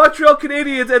have the Montreal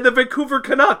Canadiens and the Vancouver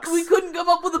Canucks. We couldn't come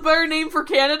up with a better name for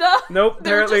Canada. Nope,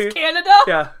 apparently. They're just Canada.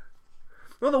 Yeah.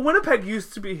 Well, the Winnipeg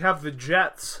used to have the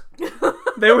Jets.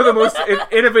 They were the most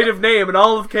innovative name in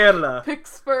all of Canada.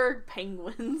 Pittsburgh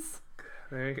Penguins.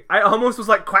 I almost was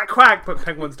like quack quack, but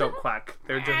penguins don't quack.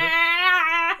 They're different.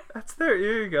 There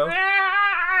you go.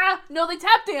 No, they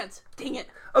tap dance. Dang it.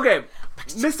 Okay,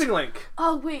 Missing Link.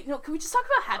 Oh wait, no. Can we just talk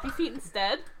about Happy Feet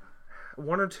instead?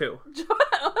 1 or 2?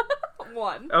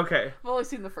 1. Okay. I've only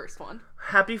seen the first one.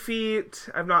 Happy Feet.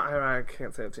 I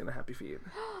can't say I've seen a Happy Feet.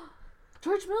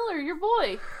 George Miller, your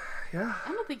boy. Yeah.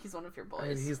 I don't think he's one of your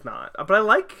boys. He's not. But I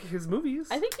like his movies.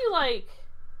 I think you like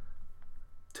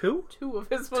 2 of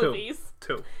his movies.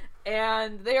 2.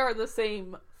 And they are the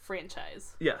same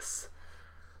franchise. Yes.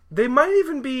 They might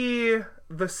even be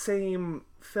the same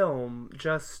film,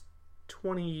 just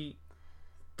 20,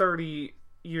 30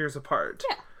 years apart.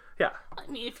 Yeah. Yeah. I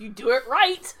mean, if you do it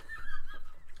right.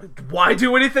 Why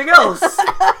do anything else?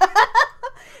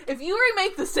 If you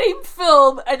remake the same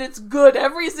film and it's good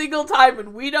every single time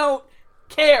and we don't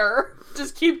care,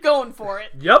 just keep going for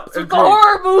it. Yep. That's what the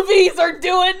horror movies are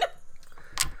doing.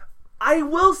 I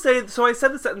will say, so I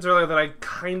said the sentence earlier that I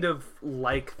kind of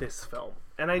like this film.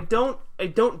 And I don't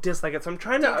dislike it, so I'm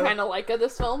trying to... Do you kind of like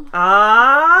this film?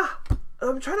 I'm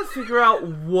trying to figure out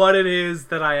what it is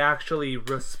that I actually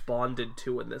responded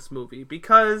to in this movie,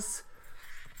 because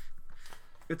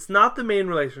it's not the main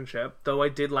relationship, though I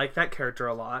did like that character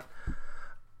a lot.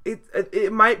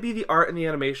 It might be the art and the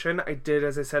animation. I did,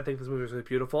 as I said, think this movie was really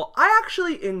beautiful. I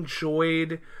actually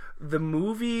enjoyed the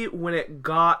movie when it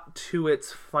got to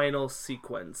its final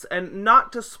sequence. And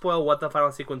not to spoil what the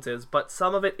final sequence is, but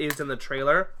some of it is in the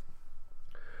trailer.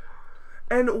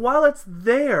 And while it's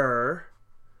there,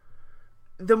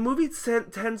 the movie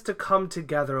tends to come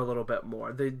together a little bit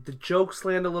more. The jokes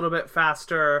land a little bit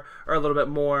faster, or a little bit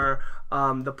more.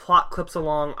 The plot clips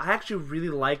along. I actually really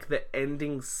like the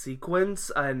ending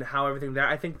sequence and how everything there.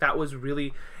 I think that was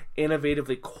really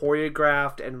innovatively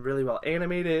choreographed and really well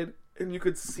animated. And you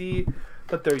could see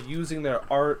that they're using their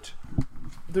art.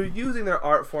 They're using their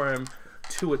art form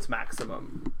to its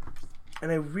maximum.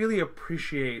 And I really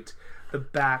appreciate the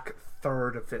back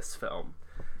third of this film.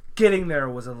 Getting there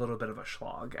was a little bit of a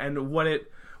slog, and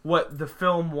what the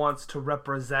film wants to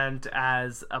represent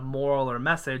as a moral or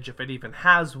message, if it even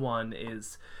has one,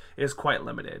 is quite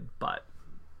limited. But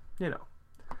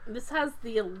this has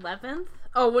the 11th.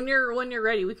 Oh, when you're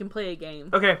ready, we can play a game.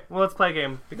 Okay, well, let's play a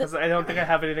game because I don't think I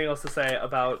have anything else to say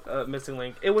about Missing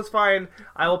Link. It was fine.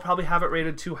 I will probably have it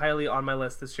rated too highly on my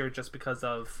list this year just because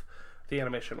of the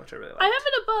animation, which I really like. I have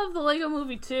it above the Lego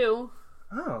Movie 2.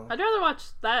 Oh. I'd rather watch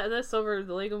this over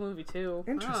the Lego Movie 2.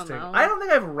 Interesting. I don't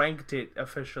think I've ranked it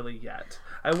officially yet.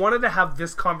 I wanted to have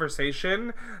this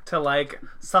conversation to,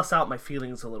 suss out my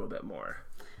feelings a little bit more.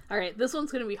 Alright, this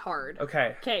one's going to be hard.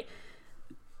 Okay. Okay.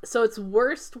 So it's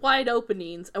worst wide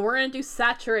openings, and we're going to do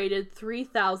saturated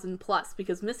 3,000 plus,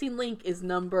 because Missing Link is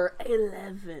number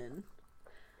 11.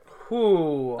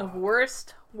 Ooh. Of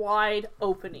worst wide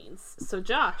openings. So,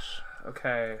 Josh.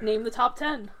 Okay. Name the top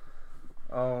 10.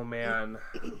 Oh, man.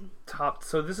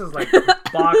 So this is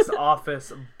box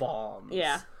office bombs.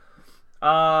 Yeah.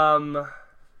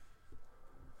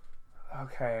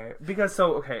 Okay.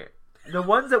 The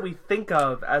ones that we think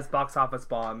of as box office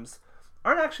bombs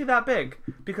aren't actually that big.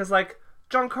 Because,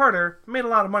 John Carter made a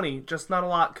lot of money, just not a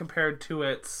lot compared to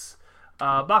its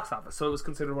box office. So it was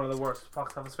considered one of the worst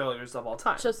box office failures of all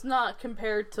time. Just not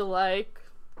compared to,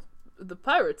 the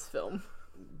Pirates film.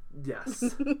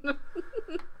 Yes.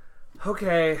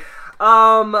 Okay.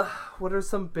 What are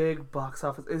some big box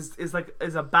office?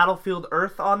 Is a Battlefield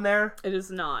Earth on there? It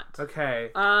is not. Okay.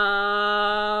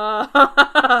 I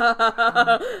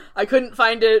couldn't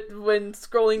find it when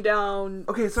scrolling down.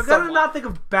 Okay, so I gotta not think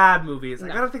of bad movies. No.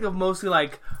 I gotta think of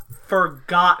mostly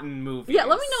forgotten movies. Yeah,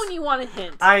 let me know when you want a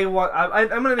hint. I'm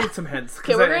gonna need some hints.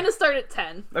 Okay, we're gonna start at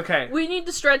 10. Okay. We need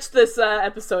to stretch this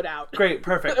episode out. Great,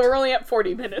 perfect. We're only at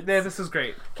 40 minutes. Yeah, this is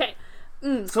great. Okay.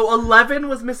 So 11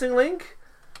 was Missing Link?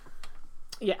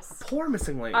 Yes. Poor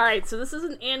Missing Link. Alright, so this is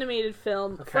an animated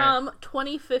film from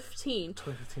 2015.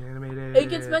 2015 animated.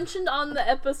 It gets mentioned on the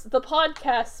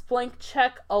podcast Blank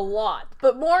Check a lot,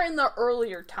 but more in the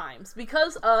earlier times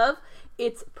because of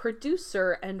its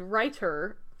producer and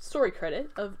writer story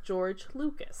credit of George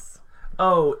Lucas.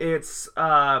 Oh, it's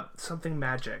something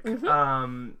magic.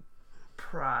 Mm-hmm.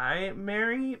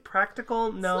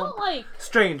 Practical? No. It's not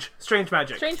Strange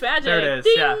Magic. Strange Magic. There it is.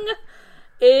 Ding! Yeah.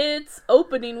 Its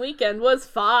opening weekend was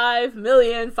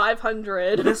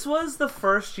 5,500,000. This was the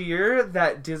first year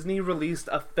that Disney released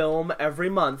a film every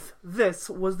month. This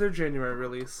was their January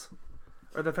release.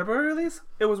 Or the February release?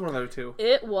 It was one of the two.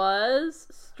 It was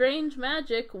Strange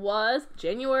Magic was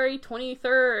January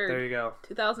 23rd. There you go.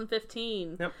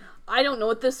 2015. Yep. I don't know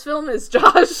what this film is,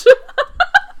 Josh.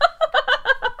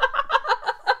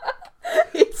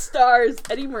 It stars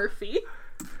Eddie Murphy.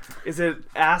 Is it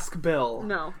Ask Bill?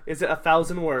 No. Is it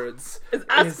 1,000 Words? Is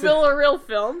Ask Bill a real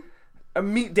film?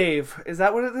 Meet Dave. Is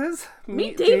that what it is?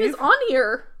 Meet Dave is on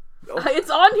here. Oh. It's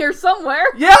on here somewhere.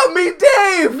 Yeah, Meet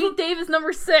Dave! Meet Dave is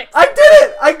number 6. I did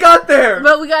it! I got there!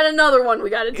 But we got another one we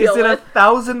gotta deal with. Is it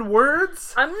 1,000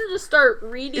 words? I'm gonna just start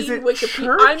reading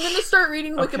Wikipedia. I'm gonna start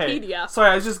reading Wikipedia. Sorry,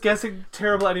 I was just guessing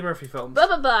terrible Eddie Murphy films. Blah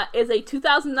Blah Blah is a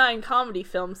 2009 comedy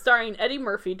film starring Eddie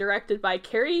Murphy, directed by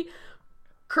Carrie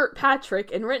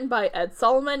Kirkpatrick, and written by Ed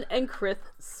Solomon and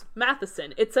Chris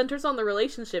Matheson. It centers on the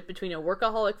relationship between a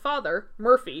workaholic father,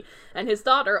 Murphy, and his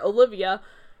daughter, Olivia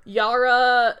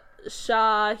Yara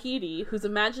Shahidi, whose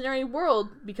imaginary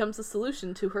world becomes a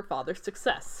solution to her father's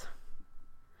success.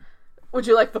 Would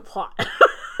you like the plot?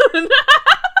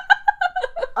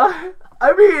 I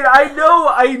mean,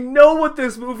 I know what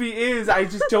this movie is. I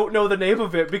just don't know the name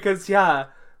of it because, yeah.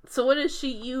 So what is she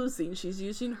using? She's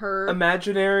using her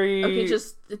imaginary. Okay,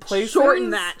 just places? Shorten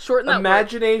that.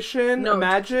 Imagination. No,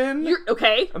 imagine. You're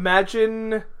okay.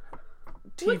 Imagine.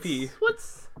 TV.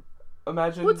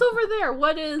 Imagine. What's over there?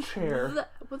 What is chair?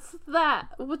 What's that?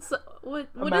 What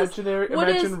imaginary? What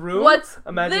imagine is, room. What's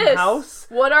imagine this? house.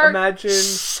 What are? Imagine.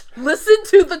 Shh, listen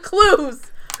to the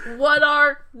clues. What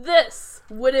are this?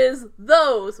 What is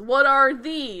those? What are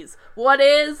these? What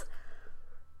is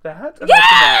that?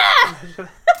 Yeah! That.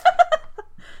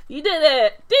 You did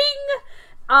it! Ding!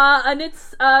 And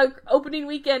its opening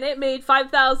weekend, it made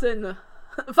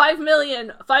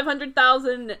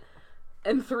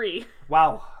 5,500,003.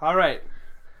 Wow. All right.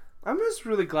 I'm just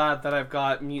really glad that I've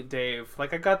got Meet Dave.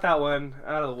 Like, I got that one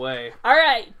out of the way. All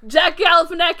right, Jack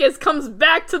Galifianakis comes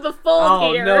back to the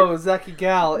fold here. Oh no, Zaki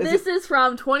Gal. This is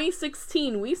from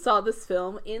 2016. We saw this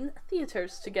film in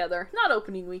theaters together. Not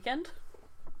opening weekend.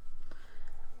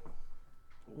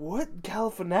 What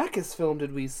Galifianakis film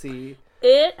did we see?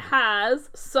 It has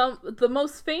the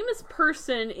most famous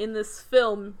person in this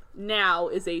film now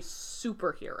is a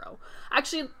superhero.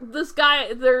 Actually, this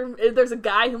guy, there's a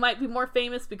guy who might be more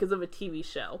famous because of a TV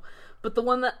show. But the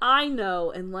one that I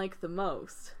know and like the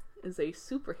most is a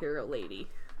superhero lady.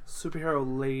 Superhero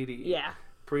lady? Yeah.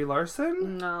 Brie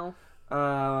Larson? No.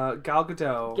 Gal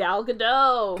Gadot. Gal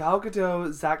Gadot. Gal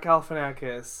Gadot, Zach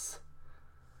Galifianakis.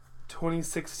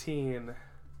 2016.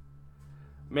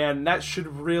 Man, that should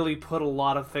really put a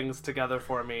lot of things together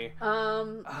for me.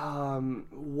 What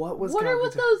was What Gal are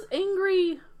with Gadot? those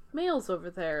angry males over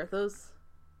there? Those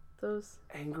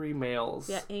Angry males.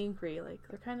 yeah, angry. Like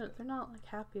they're not like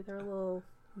happy. They're a little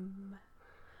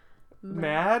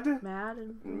Mad? mad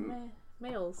and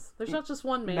males. There's not just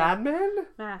one male. Mad Men?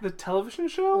 Mad. The television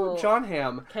show? Whoa. John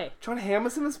Hamm. Okay. John Hamm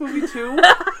is in this movie too?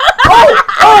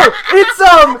 It's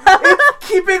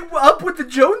Keeping Up with the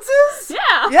Joneses?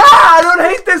 Yeah. Yeah, I don't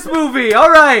hate this movie. All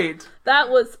right. That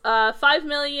was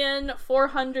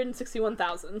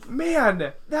 5,461,000.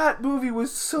 Man, that movie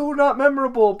was so not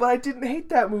memorable, but I didn't hate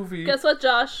that movie. Guess what,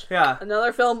 Josh? Yeah.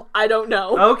 Another film I don't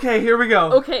know. Okay, here we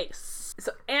go. Okay,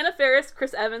 so Anna Faris,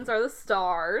 Chris Evans are the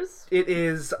stars. It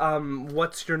is,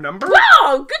 what's your number?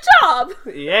 Wow, good job!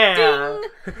 Yeah.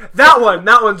 Ding!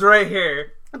 That one's right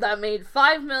here. That made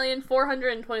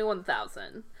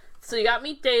 5,421,000. So you got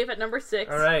Meet Dave at number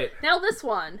 6. All right. Now this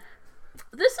one.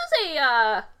 This is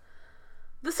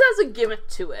this has a gimmick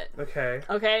to it. Okay.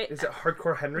 Okay? Is it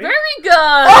Hardcore Henry? Very good!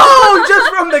 Oh, just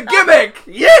from the gimmick!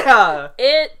 Yeah!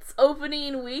 Its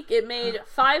opening week, it made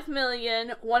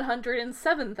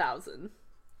 5,107,000.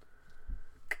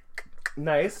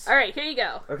 Nice. Alright, here you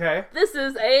go. Okay. This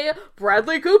is a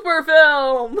Bradley Cooper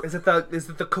film! Is it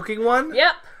the cooking one?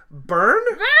 Yep. Burn?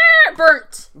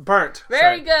 Burnt! Burnt.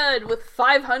 Very Sorry. good, with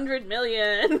 500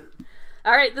 million.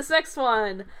 Alright, this next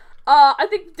one. I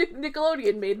think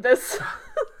Nickelodeon made this.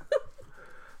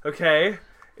 Okay.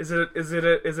 Is it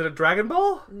a Dragon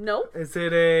Ball? Nope. Is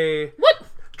it a What?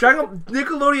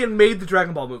 Nickelodeon made the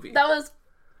Dragon Ball movie?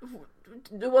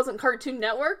 It wasn't Cartoon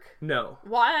Network? No.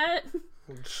 What?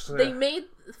 They made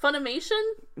Funimation?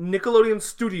 Nickelodeon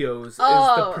Studios is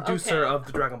Oh, the producer okay. of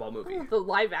the Dragon Ball movie. The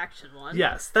live action one.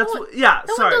 Yes, that's That what. Yeah,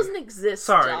 That sorry. one doesn't exist,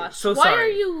 Sorry, Josh. so Why sorry. are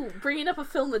you bringing up a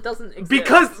film that doesn't exist?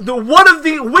 Because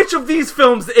which of these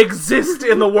films exist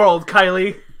in the world,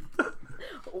 Kylie?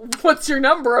 What's your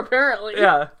number, apparently?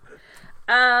 Yeah.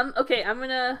 Okay, I'm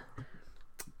gonna...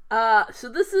 so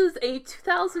this is a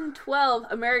 2012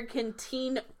 American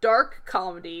teen dark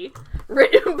comedy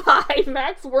written by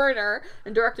Max Werner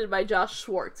and directed by Josh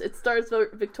Schwartz. It stars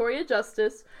Victoria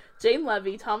Justice, Jane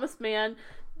Levy, Thomas Mann.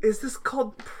 Is this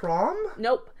called Prom?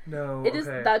 Nope. No. It is.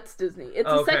 Okay. That's Disney. It's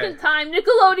Okay. the second time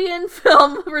Nickelodeon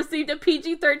film received a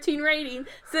PG-13 rating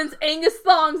since Angus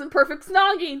Thongs and Perfect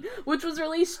Snogging, which was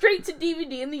released straight to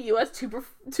DVD in the U.S. 2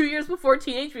 years before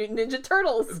Teenage Mutant Ninja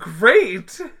Turtles.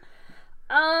 Great.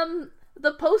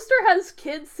 The poster has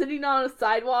kids sitting on a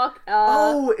sidewalk.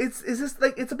 Is this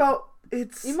like it's about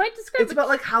it's? You might describe It's about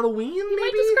like Halloween. You maybe?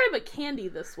 might describe a candy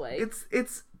this way.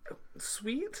 It's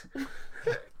sweet.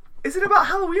 Is it about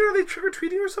Halloween? Are they trick or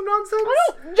treating or some nonsense?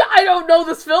 I don't know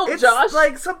this film, It's Josh.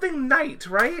 like something night,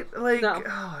 right? Like No.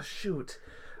 oh shoot.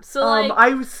 So like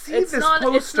I see it's this not,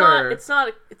 poster. It's not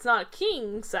a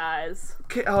king size.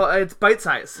 Okay, oh, it's bite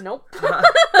size. Nope.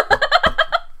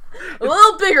 A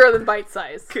little bigger than bite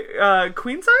size.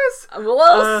 Queen size? A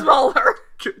little smaller.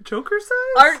 Joker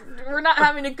size? We're not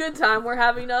having a good time. We're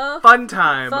having a Fun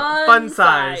time. Fun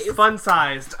size. size. Fun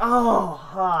sized. Oh.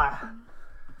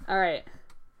 All right.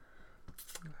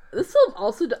 This film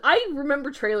also. I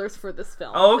remember trailers for this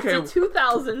film. Oh, okay. It's a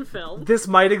 2000 film. This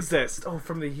might exist. Oh,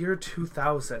 from the year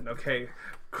 2000. Okay.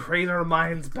 Crane our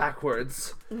minds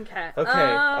backwards. Okay.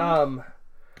 Okay.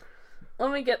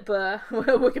 Let me get the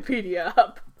Wikipedia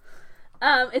up.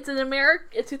 It's a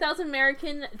 2000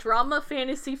 American drama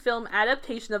fantasy film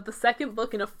adaptation of the second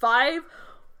book in a 5-book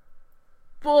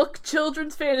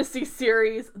children's fantasy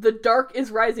series, The Dark is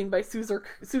Rising by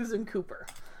Susan Cooper.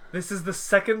 This is the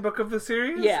second book of the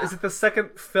series? Yeah. Is it the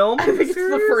second film of I think the it's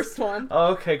series? the first one.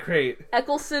 Oh, okay, great.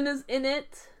 Eccleston is in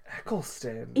it.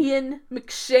 Eccleston. Ian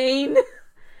McShane.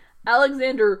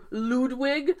 Alexander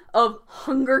Ludwig of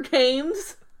Hunger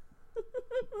Games.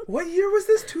 What year was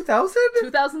this? 2000?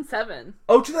 2007.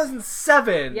 Oh,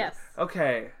 2007. Yes.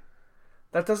 Okay.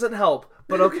 That doesn't help,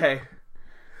 but okay.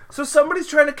 So somebody's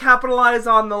trying to capitalize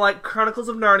on the, like, Chronicles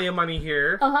of Narnia money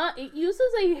here. Uh-huh. It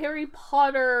uses a Harry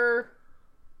Potter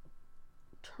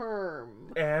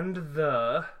term. And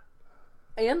the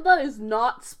is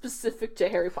not specific to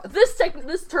Harry Potter. This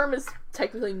term is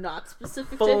technically not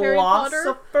specific to Harry Potter.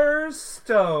 Philosopher's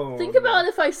Stone. Think about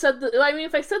if I said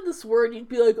if I said this word, you'd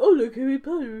be like, "Oh, look, Harry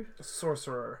Potter."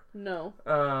 Sorcerer. No.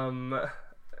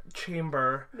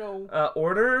 Chamber. No.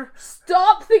 Order.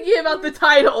 Stop thinking about the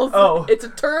titles. Oh. It's a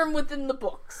term within the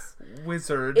books.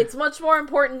 Wizard. It's much more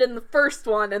important in the first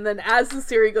one, and then as the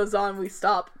series goes on, we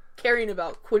stop caring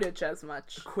about Quidditch as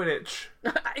much. Quidditch.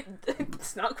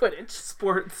 It's not Quidditch.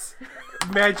 Sports.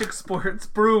 Magic sports.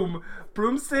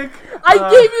 Broomstick. I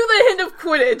gave you the hint of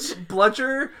Quidditch.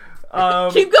 Bludger.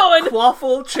 Keep going.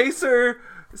 Clawful. Chaser.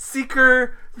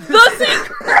 Seeker. The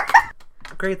Seeker.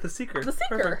 Great, the Seeker. The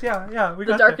Seeker. Perfect. Yeah, we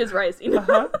The got Dark there. is Rising.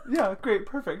 Yeah, great,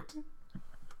 perfect.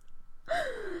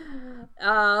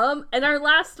 And our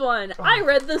last one. I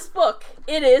read this book.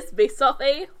 It is based off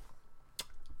a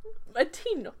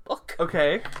teen book.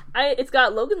 Okay. It's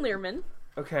got Logan Lerman,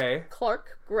 Okay.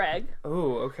 Clark Gregg,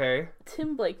 Oh, okay.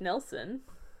 Tim Blake Nelson,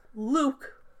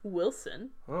 Luke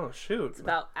Wilson. Oh, shoot. It's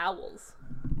about owls.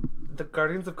 The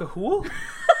Guardians of Ga'Hoole?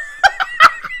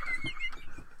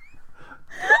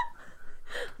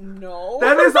 No.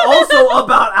 That is also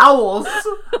about owls,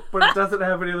 but it doesn't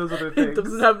have any of those other things. It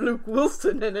doesn't have Luke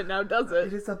Wilson in it now, does It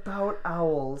it? is about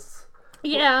owls.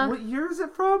 Yeah. What year is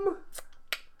it from?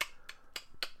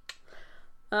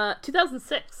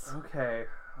 2006. Okay.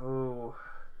 Oh.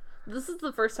 This is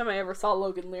the first time I ever saw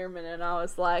Logan Lerman, and I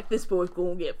was like, this boy's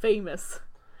gonna get famous.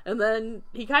 And then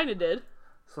he kinda did.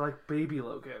 So, like, Baby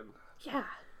Logan. Yeah.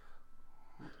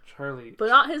 Charlie. But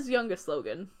not his youngest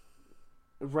Logan.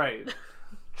 Right.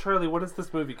 Charlie, what is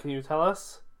this movie? Can you tell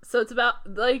us? So it's about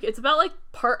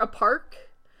a park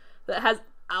that has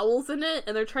owls in it,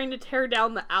 and they're trying to tear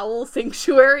down the owl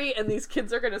sanctuary, and these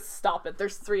kids are gonna stop it.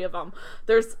 There's 3 of them.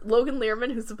 There's Logan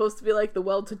Lerman, who's supposed to be like the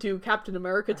well-to-do Captain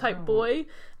America type boy,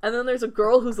 and then there's a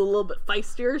girl who's a little bit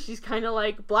feistier. She's kind of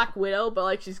like Black Widow, but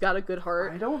like she's got a good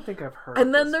heart. I don't think I've heard.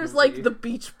 And then of there's this movie. like the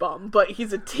beach bum, but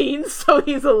he's a teen, so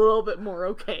he's a little bit more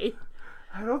okay.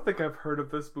 I don't think I've heard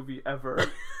of this movie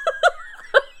ever.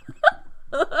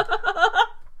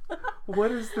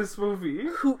 What is this movie?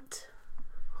 Hoot.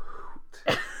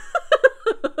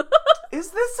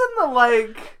 Is this in the,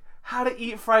 like, How to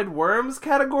Eat Fried Worms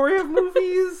category of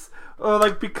movies? Or,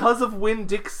 like, Because of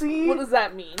Winn-Dixie? What does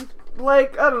that mean?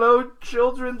 Like, I don't know,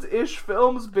 children's-ish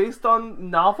films based on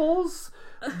novels?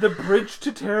 The Bridge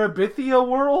to Terabithia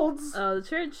worlds? The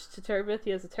Bridge to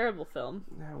Terabithia is a terrible film.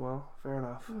 Yeah, well, fair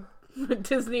enough.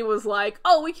 Disney was like,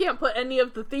 oh, we can't put any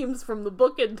of the themes from the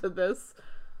book into this,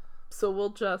 so we'll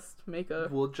just make a...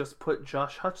 We'll just put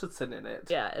Josh Hutcherson in it.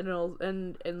 Yeah,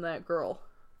 and that girl.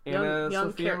 Anna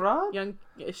Sophia Robb?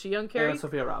 Is she young Carrie? Anna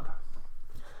Sophia Robb.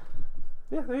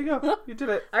 Yeah, there you go. You did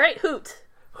it. Alright, Hoot.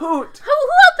 Hoot! Who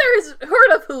out there has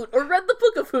heard of Hoot, or read the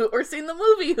book of Hoot, or seen the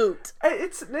movie Hoot?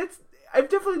 It's I've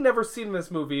definitely never seen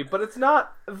this movie, but it's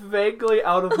not vaguely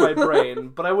out of my brain.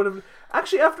 But I would have...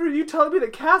 Actually, after you telling me the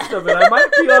cast of it, I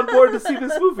might be on board to see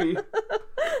this movie.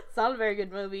 It's not a very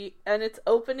good movie, and its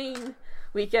opening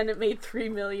weekend it made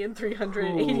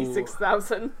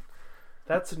 $3,386,000.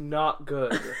 That's not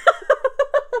good.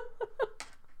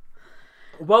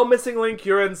 Well, Missing Link,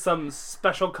 you're in some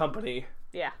special company.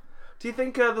 Yeah. Do you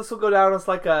think this will go down as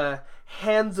like a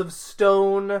Hands of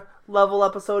Stone level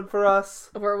episode for us?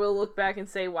 Where we'll look back and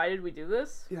say, why did we do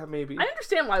this? Yeah, maybe. I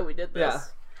understand why we did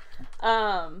this.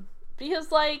 Yeah.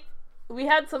 Because, like, we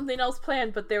had something else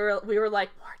planned, but we were like,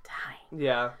 more time.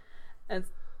 Yeah. And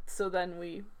so then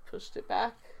we pushed it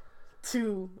back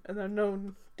to an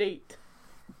unknown date.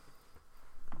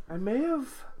 I may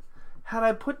have... Had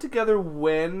I put together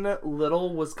when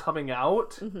Little was coming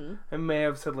out, I may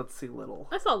have said, let's see Little.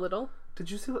 I saw Little. Did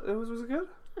you see it? Was it good?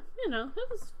 You know,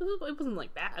 it wasn't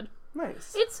like bad.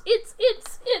 Nice. It's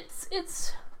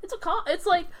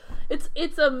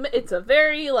a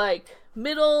very like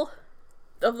middle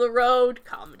of the road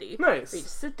comedy. Nice. Where you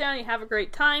just sit down, you have a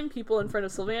great time. People in front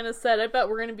of Sylvana said, I bet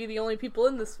we're gonna be the only people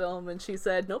in this film, and she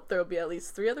said, nope, there'll be at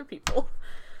least 3 other people.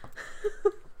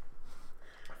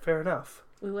 Fair enough.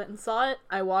 We went and saw it.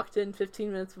 I walked in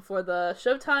 15 minutes before the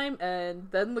showtime,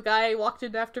 and then the guy walked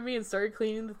in after me and started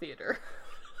cleaning the theater.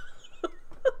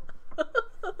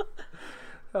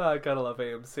 I gotta love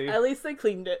AMC. At least they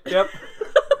cleaned it. Yep.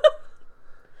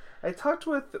 I talked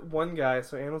with one guy,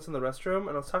 so Anne was in the restroom,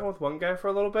 and I was talking with one guy for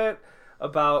a little bit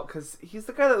about, because he's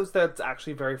the guy that's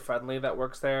actually very friendly that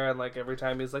works there, and like every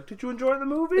time he's like, did you enjoy the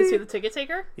movie? Is he the ticket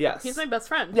taker? Yes. He's my best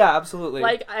friend. Yeah, absolutely.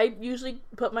 Like, I usually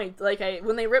put my,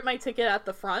 when they rip my ticket at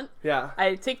the front, yeah.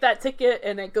 I take that ticket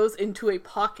and it goes into a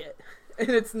pocket. And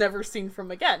it's never seen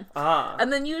from again. Ah.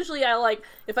 And then usually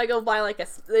if I go buy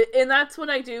and that's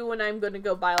what I do when I'm going to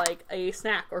go buy like a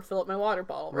snack or fill up my water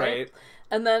bottle, right?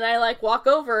 And then I like walk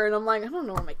over and I'm like, I don't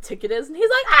know where my ticket is. And he's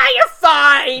like, you're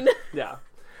fine. Yeah.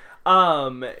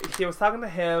 He was talking to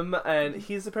him, and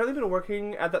he's apparently been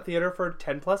working at that theater for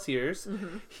 10 plus years.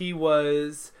 Mm-hmm. He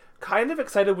was kind of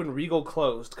excited when Regal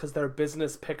closed because their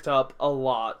business picked up a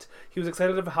lot. He was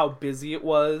excited of how busy it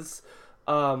was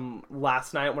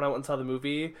last night when I went and saw the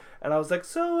movie, and I was like,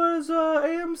 so is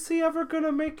AMC ever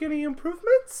gonna make any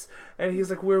improvements? And he's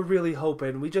like, we're really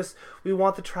hoping. We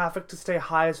want the traffic to stay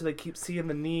high so they keep seeing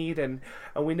the need, and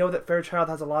we know that Fairchild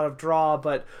has a lot of draw,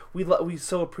 but we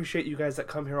so appreciate you guys that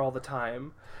come here all the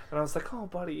time. And I was like, oh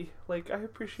buddy, like, I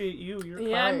appreciate you, you're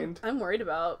kind. I'm worried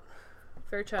about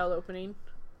Fairchild opening.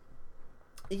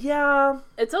 Yeah.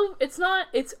 It's up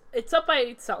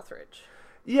by Southridge.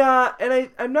 Yeah, and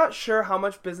I'm not sure how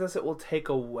much business it will take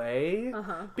away,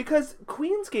 because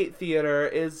Queensgate Theater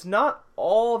is not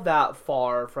all that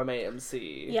far from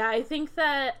AMC. Yeah, I think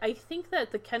that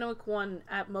the Kennewick one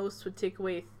at most would take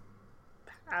away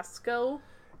Pasco.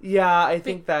 Yeah, I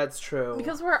think that's true.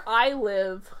 Because where I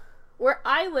live,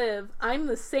 I'm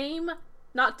the same,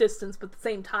 not distance, but the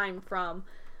same time from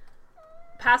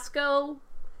Pasco,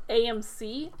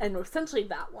 AMC, and essentially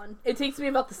that one. It takes me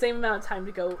about the same amount of time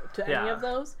to go to any of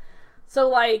those. So,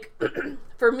 like,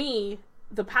 for me,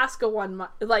 the Pasco one,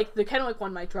 the Kennewick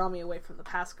one might draw me away from the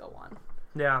Pasco one.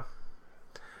 Yeah.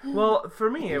 Well, for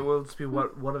me, it will just be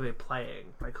what are they playing?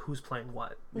 Like, who's playing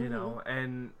what, you know?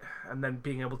 And then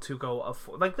being able to go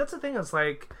like, that's the thing, is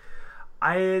like,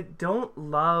 I don't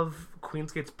love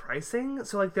Queensgate's pricing,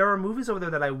 so like there are movies over there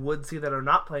that I would see that are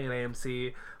not playing at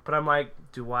AMC, but I'm like,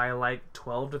 do I like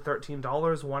 $12 to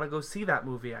 $13 want to go see that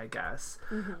movie, I guess?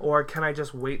 Or can I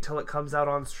just wait till it comes out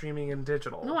on streaming and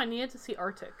digital? No, I needed to see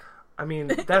Arctic. I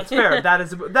mean, that's fair.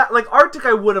 That like Arctic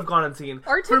I would have gone and seen.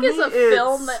 Arctic is a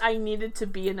film that I needed to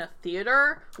be in a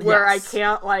theater where I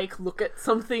can't like look at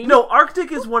something. No,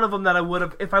 Arctic is one of them that I would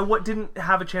have, if I didn't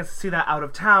have a chance to see that out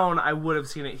of town, I would have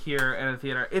seen it here in a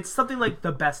theater. It's something like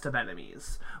The Best of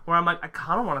Enemies, where I'm like, I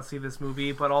kind of want to see this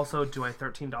movie, but also, do I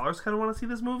 $13 kind of want to see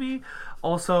this movie?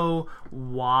 Also,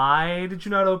 why did you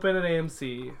not open at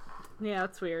AMC? Yeah,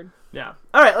 that's weird. Yeah.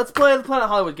 Alright, let's play the Planet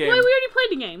Hollywood game. Wait, we already played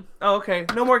the game. Oh, okay.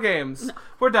 No more games. No.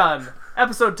 We're done.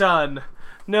 Episode done.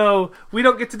 No, we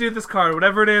don't get to do this card.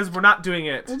 Whatever it is, we're not doing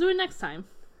it. We'll do it next time.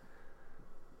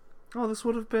 Oh, this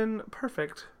would have been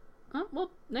perfect. Oh,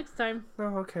 well, next time.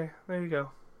 Oh, okay. There you go.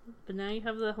 But now you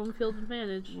have the home field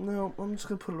advantage. No, I'm just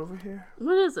going to put it over here.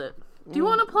 What is it? Do you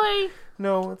want to play?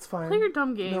 No, it's fine. Play your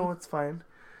dumb game. No, it's fine.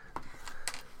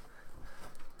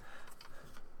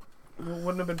 It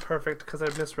wouldn't have been perfect because I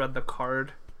misread the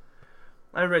card.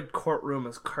 I read Courtroom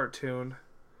as cartoon.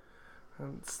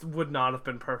 It would not have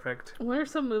been perfect. What are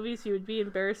some movies you would be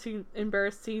embarrassing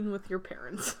with your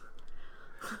parents?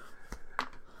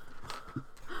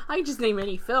 I can just name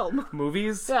any film.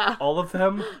 Movies? Yeah. All of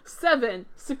them? 7,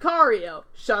 Sicario,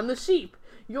 Shaun the Sheep,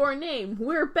 Your Name,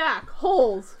 We're Back,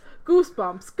 Holes,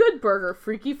 Goosebumps, Good Burger,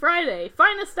 Freaky Friday,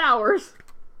 Finest Hours.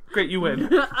 Great, you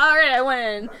win. Alright, I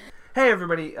win. Hey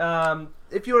everybody,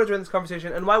 if you want to join this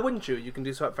conversation, and why wouldn't you? You can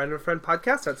do so at Friend of a Friend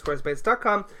Podcast at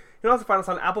Squarespace.com. You can also find us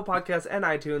on Apple Podcasts and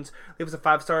iTunes. Leave us a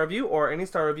 5-star review or any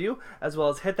star review, as well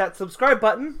as hit that subscribe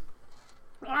button.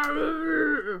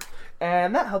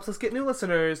 And that helps us get new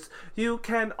listeners. You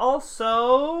can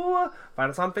also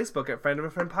find us on Facebook at Friend of a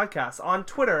Friend Podcast, on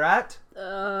Twitter at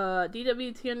DWT_podcast,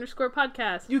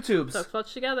 YouTube's Sucks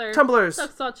Watch Together, Tumblr's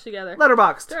Sucks Watch Together,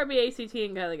 Letterboxd, Darby ACT,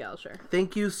 and Kylie Gallagher.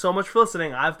 Thank you so much for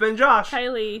listening. I've been Josh.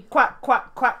 Kylie. Quack,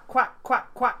 quack, quack, quack,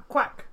 quack, quack, quack.